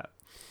see that.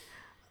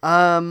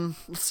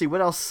 Let's see, what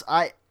else?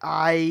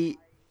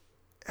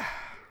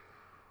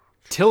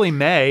 Tilly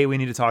May, we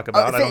need to talk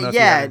about. I don't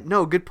know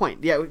no, good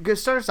point. Yeah,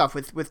 start us off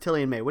with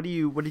Tilly and May. What did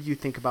you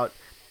think about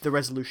the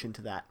resolution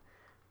to that?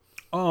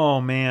 Oh,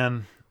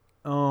 man.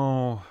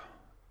 Oh,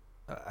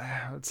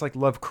 it's like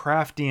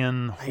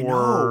Lovecraftian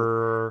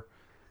horror,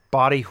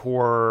 body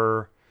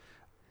horror.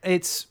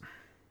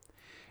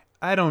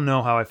 I don't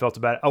know how I felt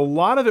about it. A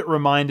lot of it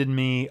reminded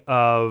me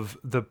of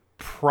the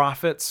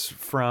prophets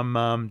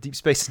from Deep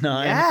Space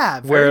Nine. Yeah,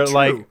 very true.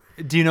 Like,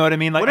 do you know what I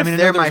mean? Like, what if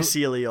they're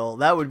mycelial?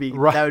 That would be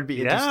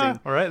interesting. Yeah,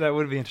 all right, that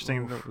would be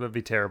interesting. That would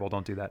be terrible.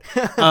 Don't do that.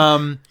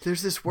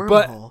 There's this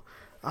wormhole.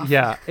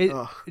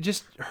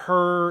 Just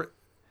her.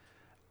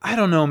 I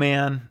don't know,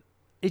 man.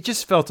 It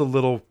just felt a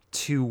little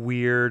too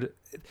weird.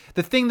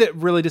 The thing that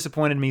really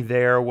disappointed me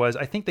there was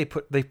I think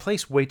they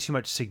placed way too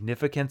much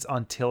significance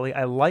on Tilly.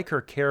 I like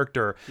her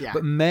character,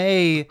 but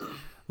May,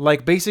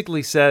 like,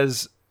 basically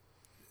says,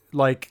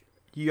 like,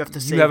 you have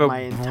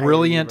a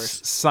brilliant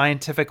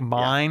scientific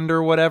mind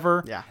or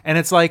whatever. Yeah. And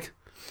it's like,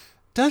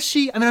 does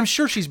she? I mean, I'm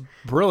sure she's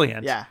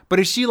brilliant. Yeah. But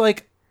is she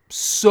like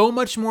so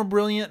much more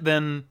brilliant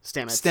than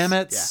Stamets?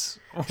 Yeah.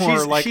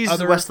 She's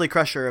the Wesley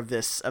Crusher of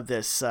this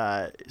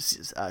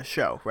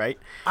show, right?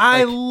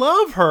 I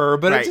love her,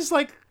 but it's just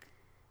like,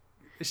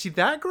 is she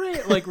that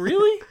great? Like,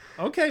 really?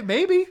 Okay,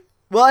 maybe.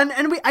 Well,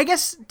 and I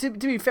guess to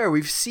be fair,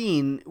 we've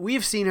seen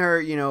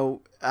her,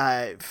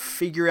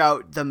 figure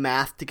out the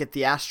math to get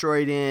the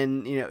asteroid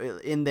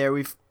in there.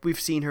 We've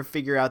seen her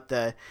figure out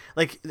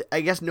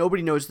I guess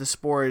nobody knows the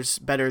spores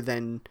better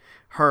than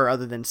her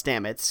other than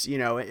Stamets,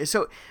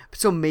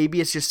 So maybe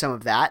it's just some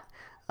of that.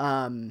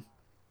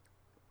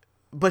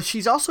 But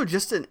she's also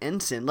just an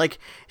ensign. Like,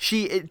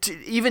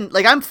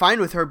 I'm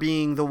fine with her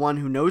being the one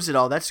who knows it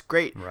all. That's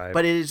great. Right.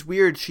 But it is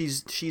weird.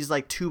 She's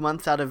like 2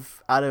 months out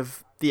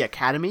of the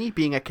academy,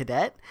 being a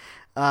cadet.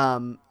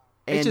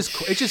 It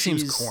just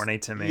seems corny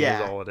to me.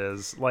 Is all it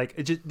is.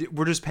 Like,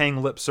 we're just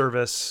paying lip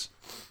service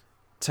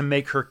to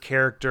make her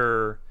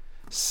character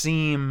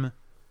seem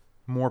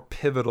more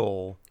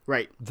pivotal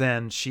right.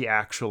 than she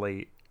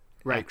actually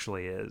Right.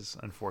 is,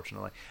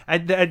 unfortunately.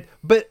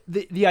 But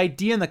the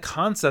idea and the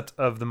concept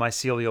of the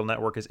mycelial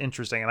network is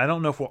interesting, and I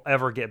don't know if we'll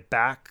ever get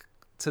back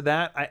to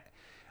that.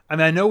 I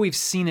mean, I know we've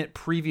seen it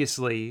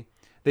previously.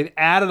 They've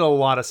added a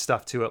lot of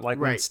stuff to it, like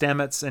when Right.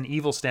 Stamets and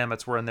evil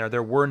Stamets were in there.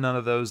 There were none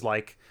of those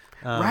like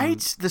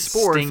right, the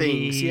spore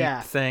stingy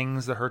things,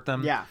 things that hurt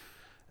them. yeah.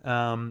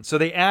 So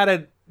they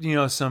added,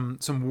 some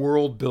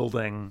world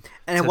building.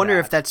 And I wonder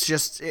if that's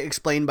just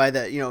explained by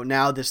the,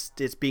 now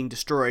it's being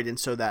destroyed, and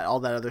so that all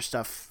that other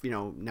stuff,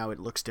 now it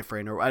looks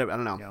different, or I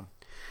don't know.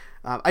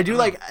 Yeah. I do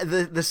like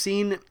the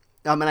scene,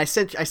 and I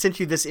sent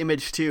you this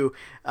image too,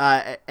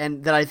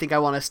 and that I think I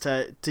want us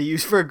to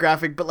use for a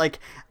graphic. But like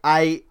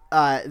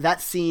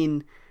that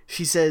scene,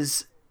 she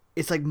says.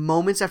 It's like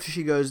moments after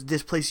she goes,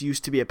 this place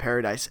used to be a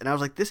paradise. And I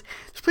was like, this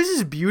place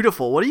is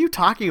beautiful. What are you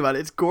talking about?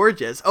 It's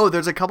gorgeous. Oh,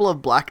 there's a couple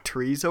of black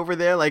trees over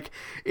there. Like,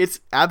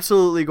 it's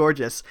absolutely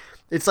gorgeous.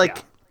 It's like,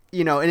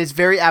 and it's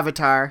very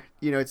Avatar.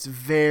 It's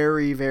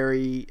very,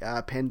 very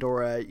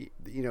Pandora,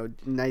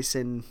 nice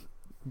and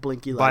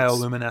blinky lights.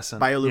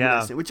 Bioluminescent.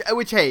 Yeah.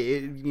 Which,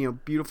 hey,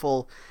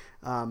 beautiful,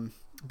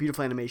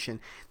 beautiful animation.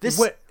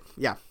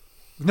 Yeah.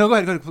 No, go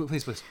ahead,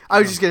 please. I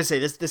was just gonna say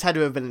this had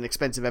to have been an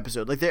expensive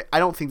episode. Like, I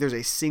don't think there's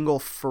a single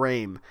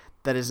frame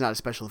that is not a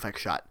special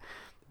effects shot.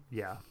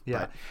 Yeah.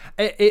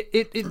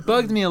 It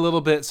bugged me a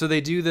little bit. So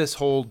they do this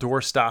whole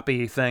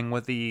doorstoppy thing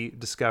with the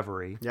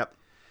Discovery. Yep.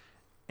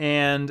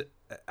 And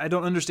I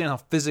don't understand how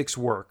physics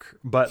work,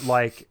 but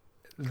like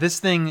this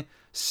thing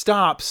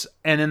stops,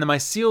 and in the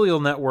mycelial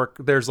network,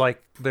 there's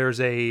a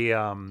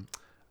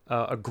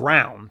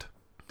ground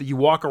that you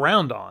walk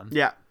around on.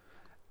 Yeah.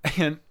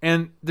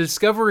 And the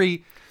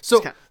Discovery,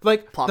 so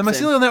like the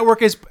mycelial network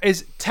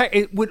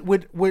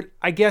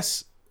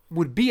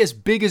would be as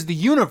big as the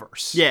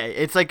universe. Yeah,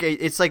 it's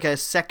like a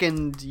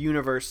second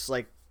universe,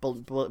 like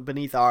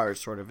beneath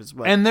ours, sort of as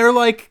well. And they're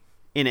like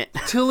in it.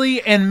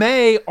 Tilly and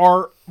May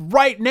are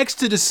right next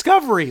to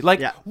Discovery.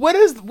 Like,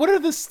 what's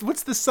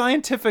the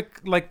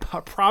scientific like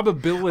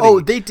probability? Oh,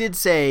 they did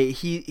say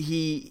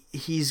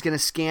he's gonna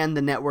scan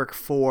the network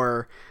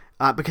for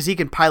because he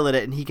can pilot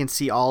it and he can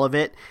see all of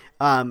it.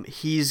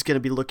 He's going to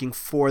be looking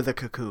for the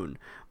cocoon.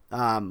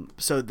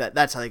 So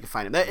that's how they can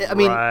find him. I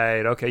mean,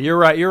 right. Okay. You're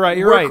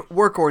right.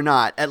 Work or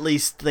not, at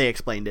least they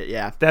explained it.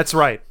 Yeah. That's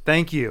right.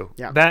 Thank you.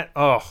 Yeah. That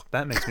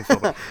makes me feel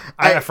bad.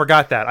 I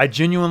forgot that. I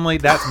genuinely,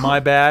 that's my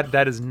bad.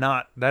 That is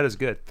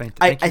good.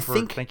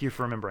 Thank you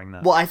for remembering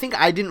that. Well, I think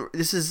I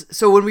didn't,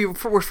 so when we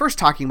were first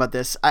talking about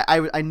this,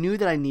 I knew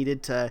that I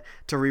needed to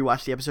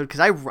rewatch the episode because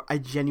I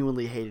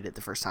genuinely hated it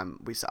the first time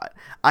we saw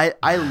it.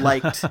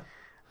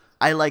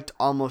 I liked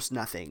almost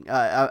nothing,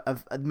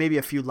 maybe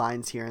a few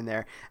lines here and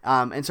there.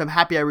 And so I'm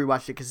happy I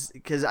rewatched it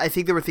because I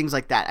think there were things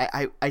like that.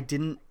 I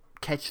didn't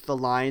catch the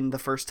line the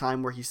first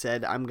time where he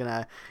said, I'm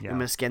gonna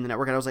scan the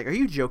network. And I was like, are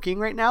you joking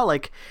right now?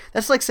 Like,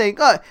 that's like saying,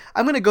 oh,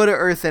 I'm going to go to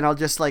Earth and I'll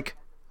just like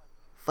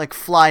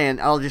fly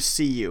and I'll just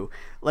see you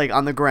like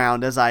on the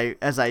ground as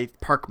I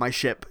park my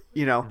ship,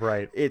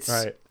 Right.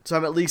 Right. So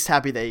I'm at least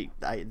happy they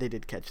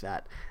did catch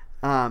that.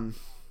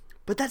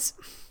 But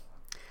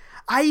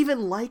I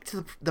even liked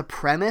the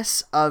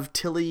premise of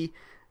Tilly,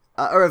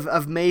 or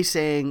of May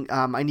saying,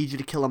 "I need you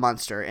to kill a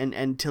monster,"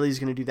 and Tilly's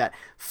going to do that.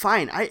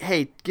 Fine,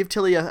 give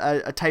Tilly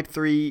a Type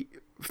 3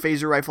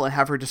 phaser rifle and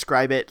have her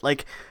describe it.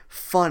 Like,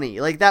 funny,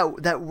 like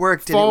that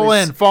worked. Fall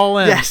in.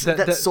 Yes,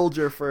 that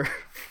soldier for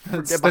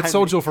that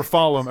soldier for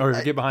follow or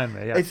get behind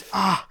me. Yeah,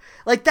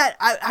 like that.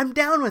 I'm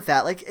down with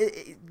that. Like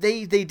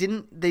they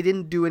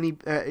didn't do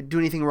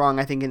anything wrong.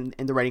 I think in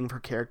the writing of her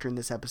character in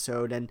this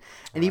episode, and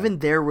even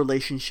their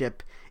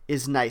relationship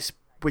is nice,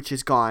 which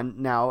is gone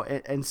now,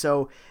 and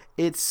so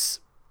it's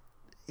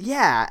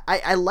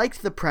I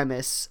liked the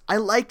premise. I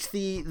liked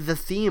the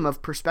theme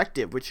of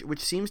perspective, which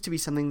seems to be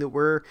something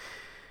that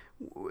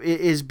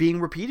is being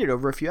repeated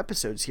over a few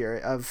episodes here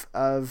of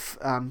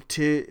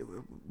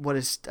to what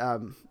is I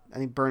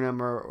think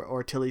Burnham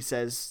or Tilly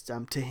says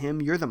to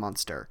him, you're the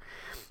monster,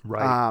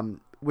 right?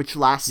 Which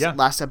last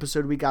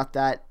episode we got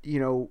that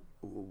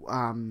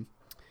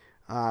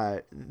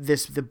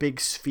the big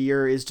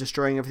sphere is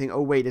destroying everything.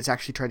 Oh wait, it's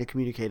actually trying to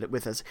communicate it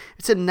with us.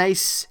 It's a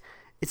nice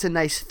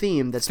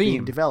theme that's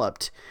being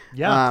developed.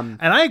 Yeah,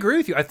 and I agree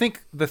with you. I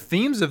think the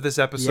themes of this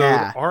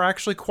episode are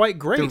actually quite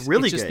great. They're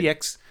really good.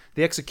 Just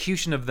the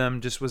execution of them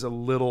just was a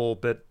little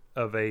bit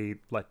of a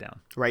letdown.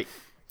 Right.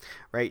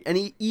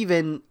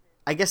 And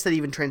I guess that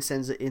even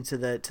transcends into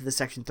the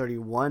Section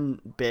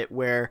 31 bit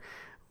where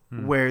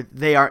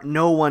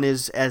no one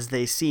is as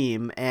they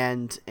seem,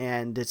 and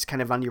it's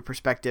kind of on your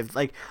perspective.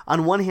 Like,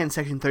 on one hand,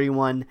 Section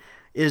 31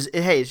 is,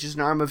 hey, it's just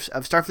an arm of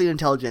Starfleet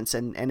intelligence,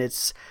 and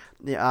it's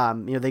they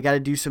got to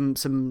do some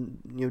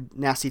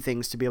nasty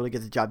things to be able to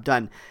get the job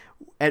done.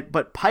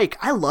 But Pike,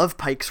 I love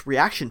Pike's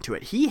reaction to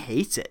it. He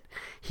hates it.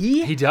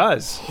 He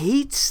does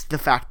hates the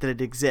fact that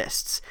it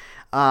exists.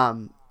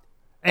 And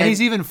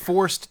he's even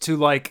forced to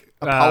like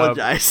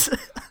apologize.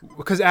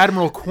 Because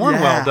Admiral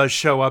Cornwell does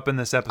show up in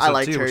this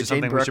episode too, her. which is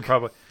something we should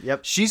probably.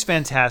 Yep, she's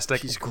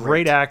fantastic. She's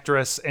great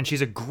actress, and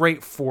she's a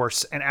great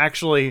force. And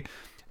actually,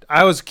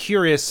 I was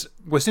curious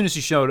as soon as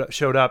she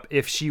showed up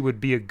if she would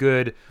be a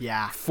good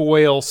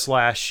foil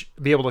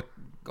 / be able to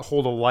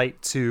hold a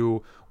light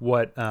to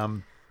what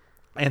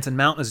Anson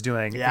Mount is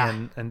doing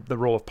in the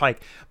role of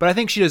Pike. But I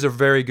think she does a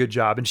very good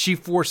job, and she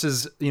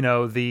forces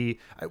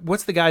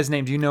what's the guy's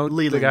name? Do you know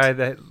Leland. The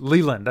guy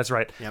Leland? That's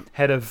right. Yep.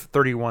 Head of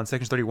 31,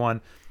 Section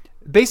 31.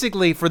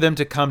 Basically, for them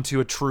to come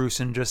to a truce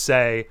and just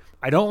say,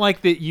 "I don't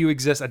like that you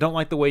exist. I don't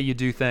like the way you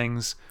do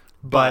things,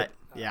 but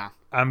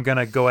I'm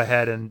gonna go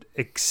ahead and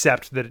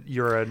accept that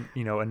you're a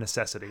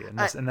necessity,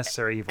 a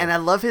necessary evil." And I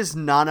love his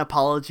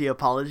non-apology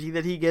apology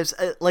that he gives.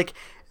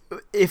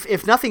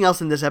 If nothing else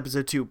in this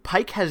episode too,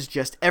 Pike has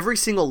just every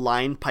single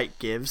line Pike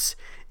gives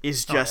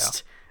is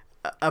just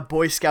a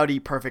Boy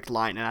Scouty perfect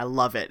line, and I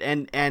love it.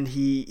 And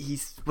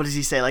he's what does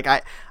he say? Like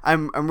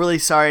I'm really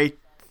sorry,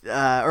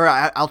 or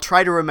I'll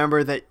try to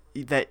remember that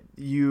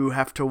you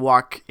have to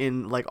walk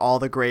in like all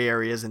the gray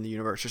areas in the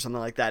universe or something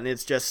like that. And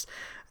it's just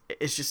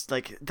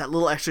like that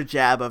little extra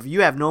jab of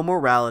you have no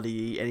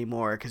morality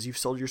anymore because you've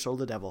sold your soul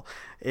to the devil.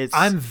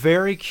 I'm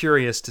very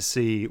curious to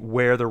see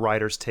where the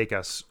writers take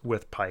us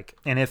with Pike,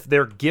 and if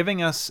they're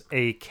giving us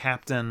a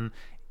captain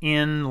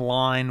in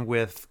line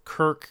with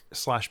Kirk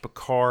 /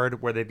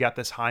 Picard, where they've got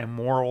this high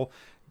moral,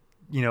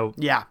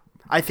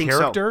 I think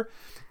character,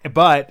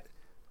 but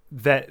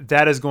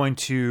that is going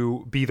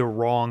to be the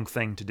wrong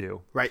thing to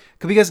do, right?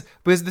 Because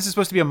this is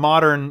supposed to be a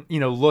modern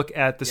look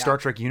at the Star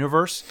Trek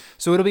universe,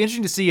 so it'll be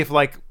interesting to see if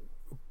like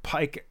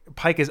Pike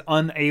is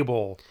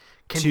unable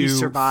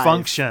to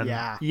function,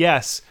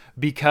 yes,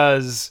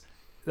 because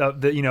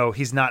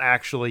he's not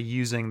actually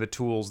using the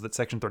tools that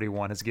Section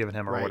 31 has given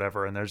him or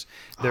whatever, and there's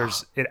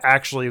it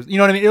actually,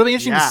 what I mean? It'll be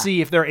interesting to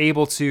see if they're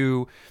able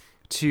to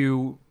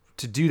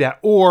do that,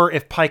 or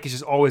if Pike is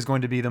just always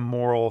going to be the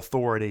moral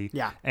authority,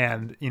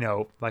 and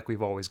like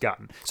we've always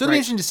gotten. So it'll be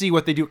interesting to see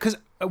what they do, because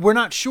we're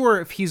not sure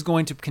if he's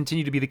going to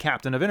continue to be the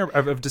captain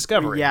of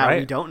Discovery. Yeah,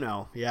 right? We don't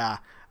know. Yeah.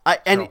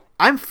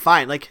 I'm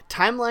fine. Like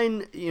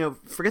timeline,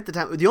 forget the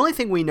time. The only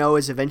thing we know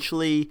is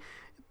eventually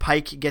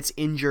Pike gets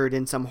injured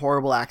in some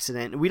horrible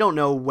accident. We don't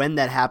know when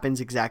that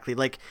happens exactly.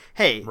 Like,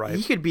 hey,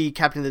 he could be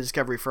captain of the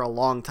Discovery for a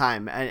long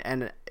time,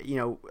 and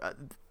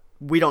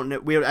we don't know.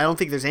 I don't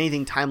think there's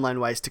anything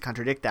timeline wise to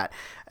contradict that,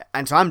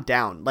 and so I'm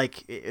down.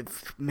 Like,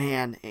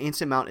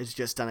 Anson Mount has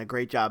just done a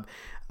great job.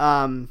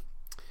 What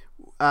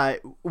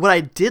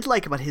I did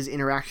like about his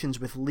interactions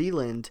with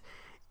Leland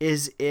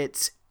is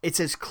it's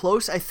as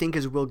close, I think,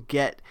 as we'll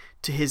get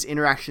to his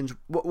interactions,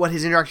 what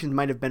his interactions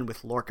might have been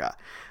with Lorca.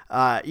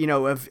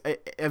 Of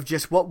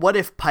just what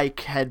if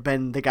Pike had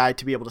been the guy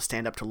to be able to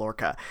stand up to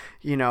Lorca,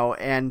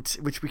 and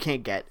which we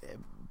can't get,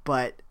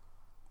 but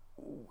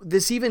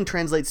this even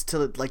translates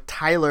to like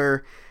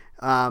Tyler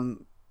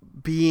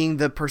being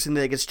the person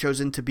that gets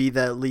chosen to be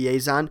the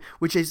liaison,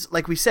 which is,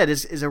 like we said,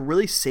 is a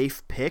really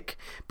safe pick.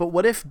 But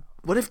what if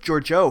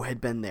Georgiou had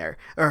been there,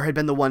 or had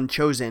been the one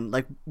chosen?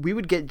 Like, we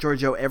would get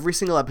Georgiou every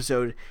single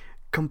episode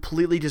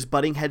completely just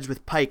butting heads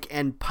with Pike,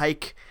 and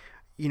Pike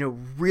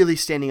really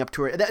standing up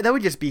to her. That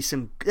would just be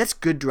that's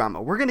good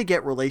drama. We're going to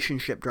get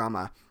relationship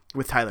drama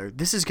with Tyler.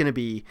 This is going to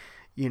be,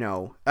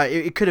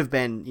 it could have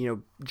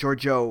been,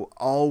 Georgiou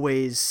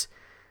always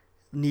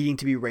needing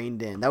to be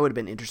reined in. That would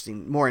have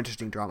been more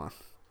interesting drama.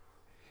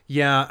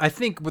 Yeah, I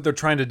think what they're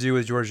trying to do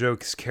with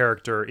Georgiou's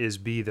character is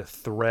be the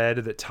thread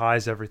that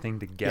ties everything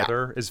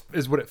together,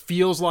 is what it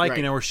feels like,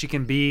 where she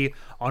can be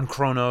on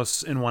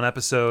Kronos in one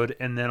episode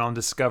and then on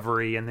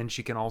Discovery, and then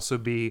she can also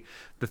be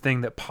the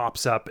thing that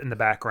pops up in the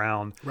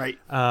background. Right.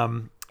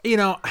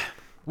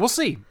 We'll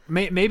see.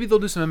 Maybe they'll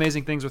do some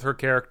amazing things with her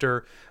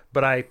character,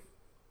 but I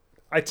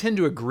tend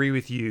to agree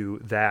with you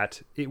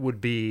that it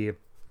would be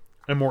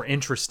a more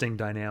interesting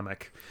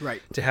dynamic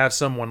to have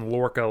someone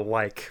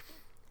Lorca-like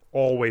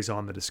always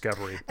on the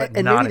Discovery, but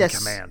and not in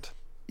command.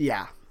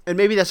 Yeah, and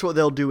maybe that's what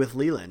they'll do with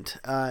Leland.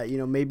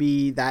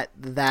 Maybe that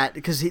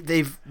because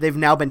they've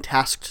now been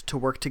tasked to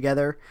work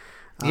together.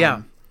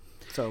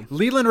 So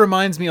Leland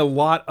reminds me a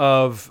lot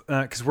of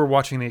because we're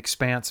watching The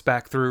Expanse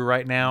back through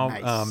right now.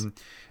 Nice.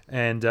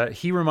 And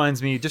he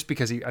reminds me, just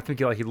because I think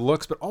he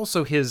looks, but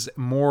also his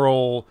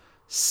moral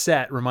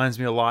set reminds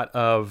me a lot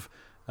of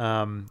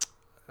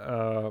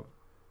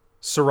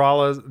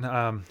Sarala's.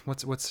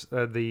 What's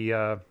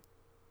the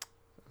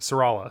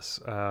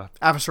Saralas?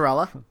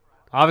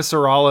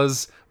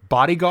 Avasarala's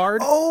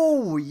bodyguard.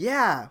 Oh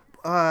yeah.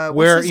 Where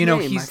what's his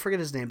name? I forget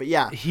his name, but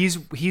yeah,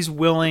 he's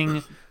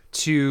willing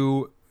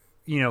to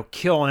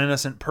kill an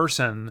innocent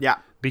person. Yeah.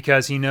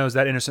 because he knows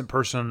that innocent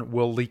person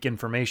will leak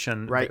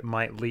information Right. that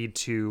might lead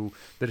to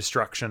the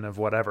destruction of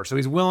whatever. So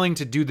he's willing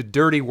to do the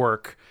dirty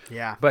work.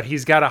 Yeah. But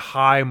he's got a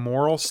high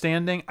moral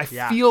standing. I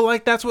feel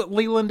like that's what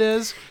Leland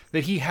is,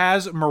 that he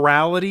has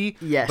morality,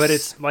 Yes. but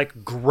it's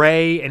like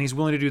gray, and he's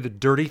willing to do the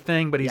dirty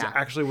thing, but he's Yeah.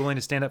 actually willing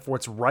to stand up for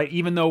what's right,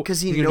 even though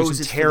Because he he's gonna knows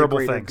do it's some terrible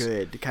for the greater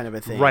things. good, kind of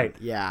a thing. Right.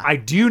 Yeah. I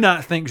do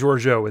not think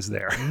Georgiou is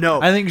there.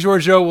 No. I think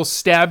Georgiou will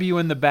stab you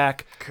in the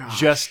back Gosh.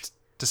 just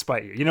to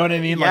spite you. You know what I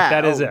mean? Yeah, Like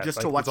that is it. Just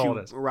Like, to watch that's all you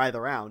it is. writhe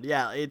around.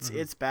 Yeah,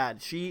 it's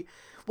bad.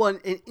 Well,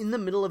 in the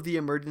middle of the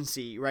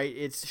emergency,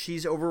 right?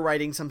 She's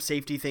overriding some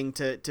safety thing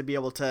to be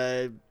able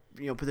to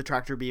put the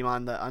tractor beam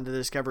onto the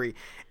Discovery,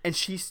 and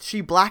she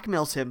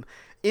blackmails him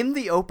in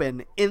the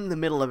open in the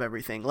middle of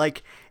everything.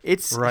 Like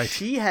it's Right.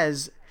 she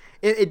has.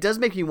 It does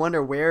make me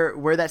wonder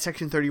where that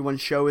Section 31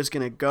 show is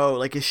going to go.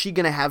 Like, is she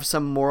going to have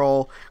some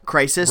moral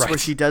crisis where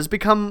she does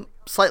become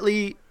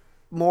slightly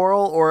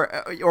moral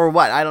or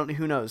what? I don't.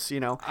 Who knows?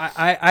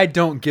 I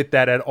don't get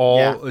that at all.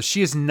 Yeah.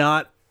 She is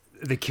not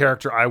the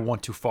character I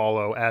want to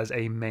follow as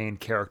a main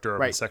character of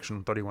Right. the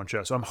Section 31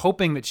 show. So I'm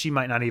hoping that she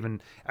might not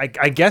even. I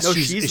guess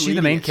is she the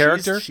leading main it.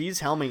 character?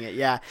 She's helming it.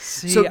 Yeah.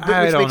 See, So,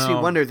 I which don't makes me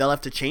know. wonder they'll have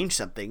to change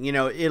something.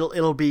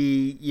 It'll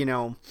be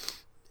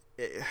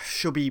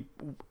she'll be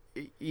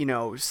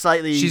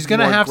slightly. She's going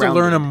to more have to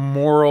learn a grounded.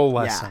 moral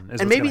lesson.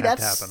 Is And what's maybe gonna have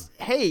to that's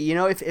happen. hey,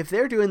 if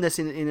they're doing this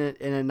in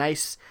a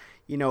nice,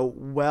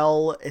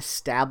 well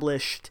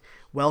established,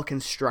 well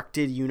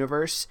constructed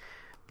universe.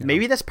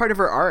 Maybe that's part of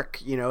her arc,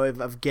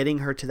 of getting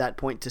her to that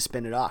point to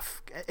spin it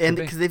off. And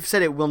because they've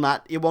said it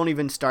won't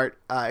even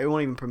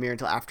premiere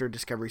until after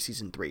Discovery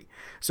Season 3.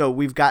 So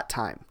we've got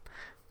time.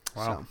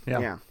 Wow.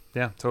 So,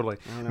 yeah, totally.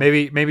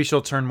 Maybe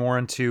she'll turn more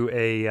into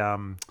a.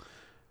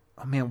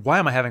 Oh man, why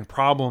am I having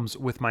problems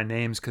with my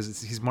names?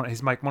 Because he's one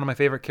of my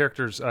favorite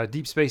characters.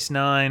 Deep Space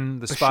Nine,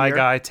 the spy Bashir?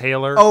 guy,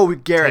 Taylor. Oh,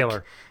 Garrick.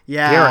 Taylor.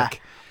 Yeah.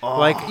 Garrick. Oh.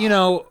 Like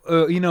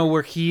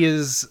where he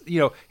is.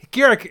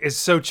 Garrick is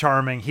so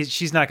charming.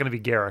 She's not going to be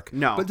Garrick.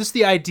 No. But just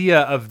the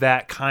idea of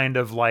that kind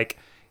of like.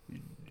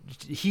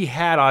 He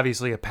had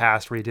obviously a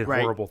past where he did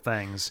horrible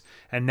things,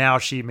 and now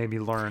she maybe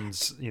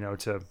learns,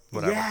 to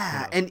whatever.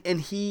 Yeah, and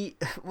he,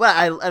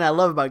 I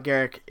love about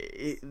Garrick,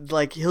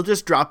 like he'll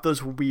just drop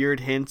those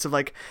weird hints of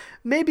like,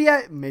 maybe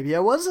I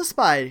was a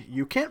spy.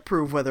 You can't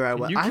prove whether I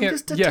was. I'm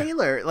just a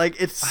tailor. Like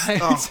it's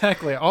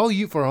exactly all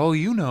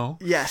you know.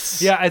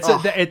 Yes. Yeah.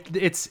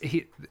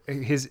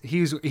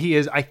 He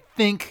is. I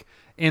think.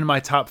 In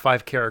my top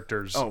 5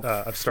 characters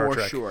of Star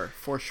Trek.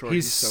 For sure.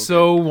 He's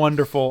so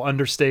wonderful,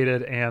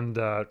 understated, and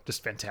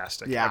just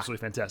fantastic. Yeah.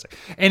 Absolutely fantastic.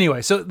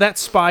 Anyway, so that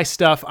spy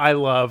stuff I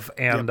love,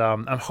 and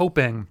I'm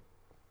hoping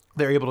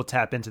they're able to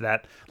tap into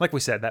that, like we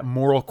said, that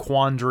moral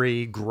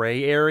quandary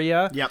gray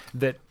area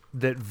that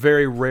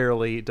very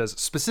rarely does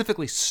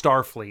specifically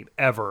Starfleet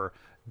ever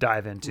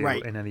dive into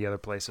in any other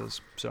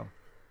places. So.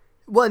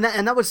 Well,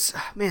 and that was,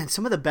 man,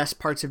 some of the best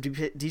parts of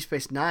Deep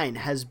Space Nine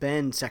has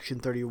been Section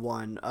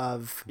 31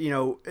 of,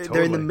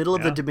 they're in the middle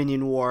of the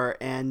Dominion War,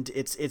 and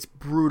it's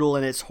brutal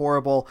and it's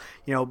horrible.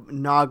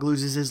 Nog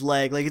loses his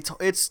leg. Like,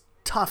 it's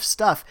tough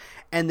stuff.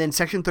 And then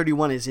Section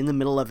 31 is in the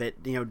middle of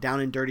it, down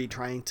and dirty,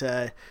 trying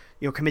to,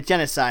 commit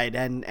genocide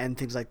and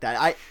things like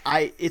that.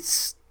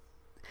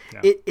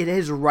 It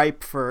is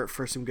ripe for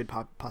some good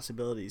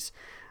possibilities.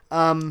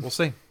 We'll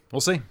see.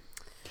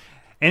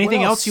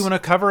 Anything else you want to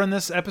cover in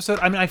this episode?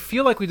 I mean, I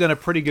feel like we've done a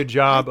pretty good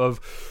job of.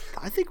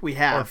 I think we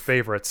have our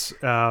favorites,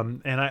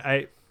 and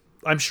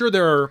I'm sure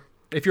there are.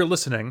 If you're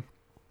listening,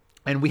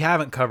 and we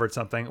haven't covered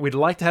something, we'd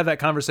like to have that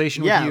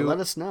conversation with you. Yeah, let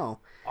us know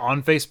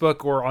on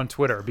Facebook or on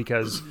Twitter,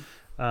 because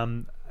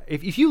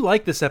if you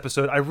like this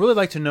episode, I'd really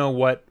like to know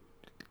what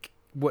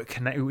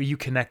you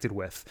connected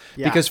with,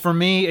 because for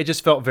me it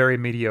just felt very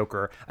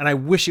mediocre, and I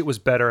wish it was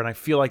better, and I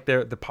feel like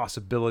the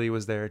possibility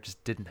was there. It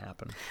just didn't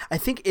happen. I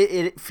think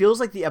it feels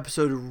like the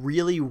episode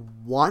really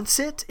wants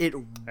it. It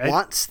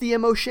wants the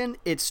emotion.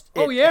 It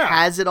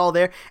has it all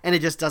there, and it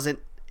just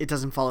doesn't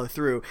follow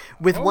through.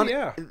 With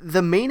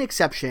the main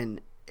exception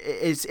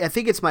is, I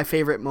think it's my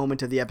favorite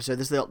moment of the episode.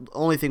 This is the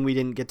only thing we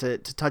didn't get to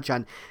touch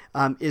on,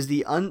 is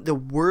the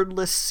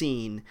wordless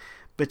scene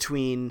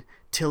between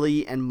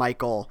Tilly and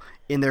Michael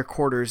in their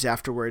quarters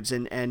afterwards,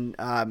 and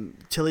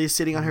Tilly is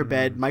sitting on her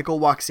bed. Michael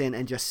walks in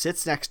and just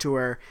sits next to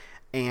her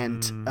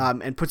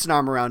and puts an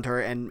arm around her,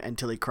 and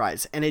Tilly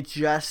cries, and it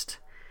just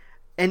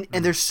and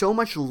there's so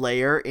much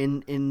layered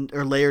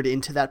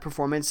into that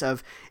performance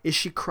of, is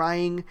she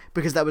crying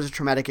because that was a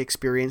traumatic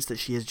experience that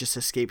she has just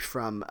escaped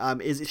from?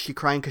 Is she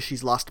crying because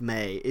she's lost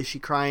May? Is she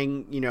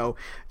crying,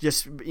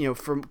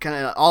 from kind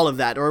of all of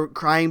that, or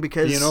crying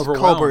because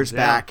Culber's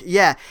back?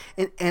 Yeah.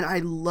 And I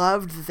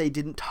loved that they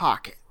didn't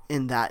talk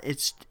in that.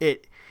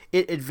 It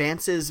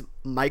advances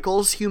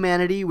Michael's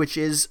humanity, which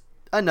is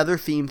another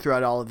theme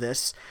throughout all of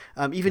this.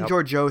 Even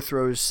Georgiou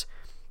throws,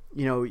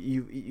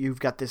 you've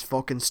got this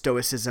Vulcan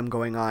stoicism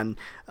going on,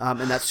 and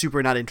that's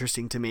super not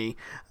interesting to me.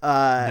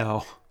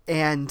 No.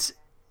 And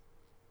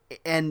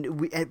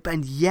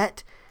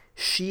yet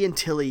she and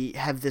Tilly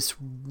have this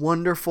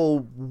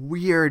wonderful,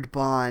 weird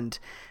bond.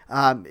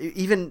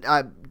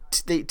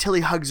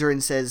 Tilly hugs her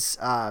and says,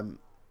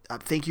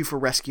 thank you for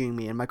rescuing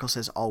me. And Michael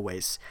says,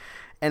 always.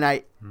 And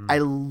I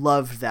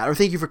love that. Or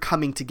thank you for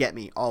coming to get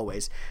me,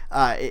 always.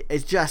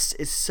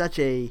 It's such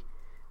a...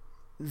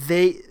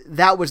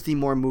 That was the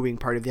more moving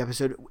part of the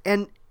episode.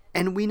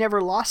 And we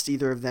never lost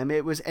either of them.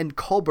 And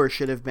Culber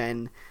should have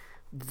been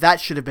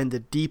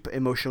the deep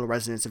emotional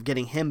resonance of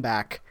getting him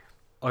back.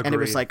 Agreed. And it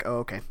was like, oh,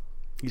 okay,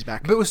 he's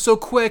back. But it was so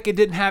quick. We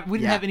didn't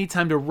have any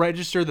time to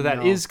register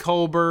that is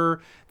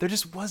Culber. There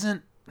just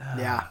wasn't.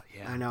 Yeah,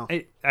 I know.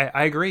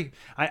 I agree.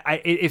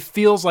 It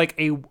feels like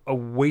a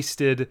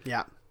wasted,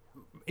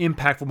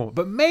 impactful moment.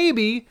 But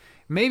maybe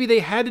they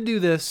had to do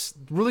this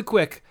really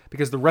quick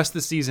because the rest of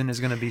the season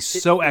is going to be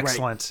so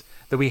excellent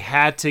that we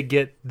had to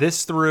get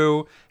this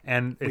through,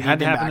 and it had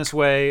to happen this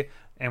way.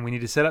 And we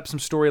need to set up some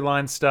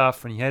storyline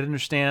stuff, and you had to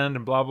understand,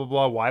 and blah, blah,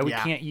 blah, why we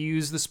can't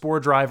use the spore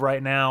drive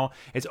right now.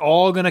 It's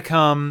all going to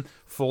come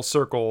full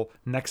circle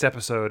next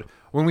episode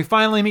when we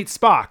finally meet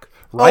Spock,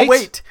 right? Oh,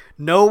 wait.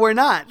 No, we're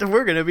not.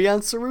 We're going to be on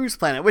Saru's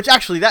planet, which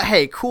actually,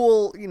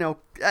 cool,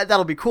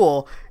 that'll be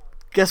cool.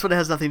 Guess what it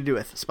has nothing to do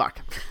with? Spock.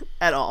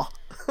 At all.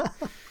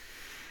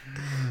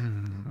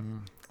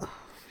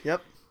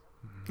 Yep.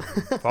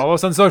 Follow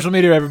us on social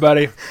media,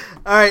 everybody.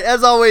 All right.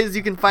 As always,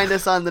 you can find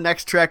us on The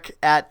Next Trek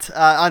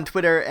on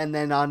Twitter and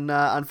then on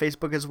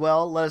Facebook as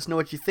well. Let us know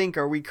what you think.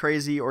 Are we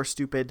crazy or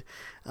stupid,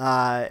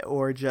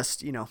 or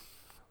just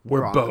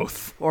we're wrong?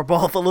 Both or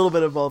both, a little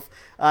bit of both.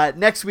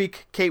 Next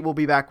week, Kate will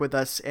be back with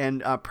us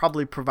and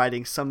probably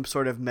providing some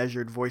sort of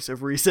measured voice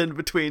of reason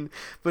between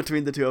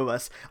the two of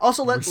us.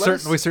 Also,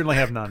 we certainly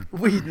have none.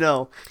 We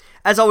know.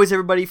 As always,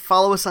 everybody,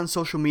 follow us on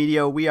social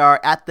media. We are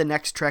at The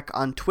Next Trek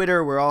on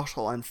Twitter. We're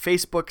also on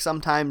Facebook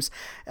sometimes.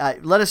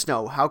 Let us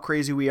know how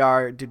crazy we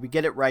are. Did we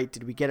get it right?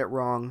 Did we get it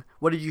wrong?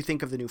 What did you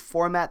think of the new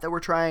format that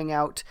we're trying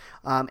out?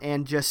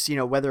 And just,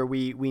 whether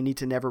we need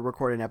to never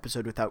record an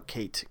episode without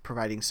Kate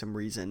providing some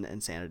reason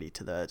and sanity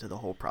to the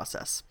whole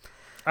process.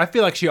 I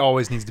feel like she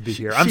always needs to be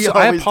here.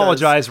 I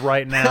apologize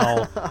right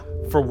now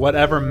for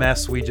whatever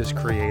mess we just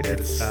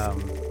created.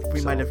 We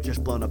might have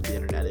just blown up the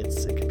internet.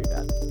 It could be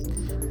bad.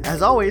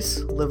 As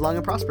always, live long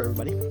and prosper,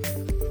 everybody.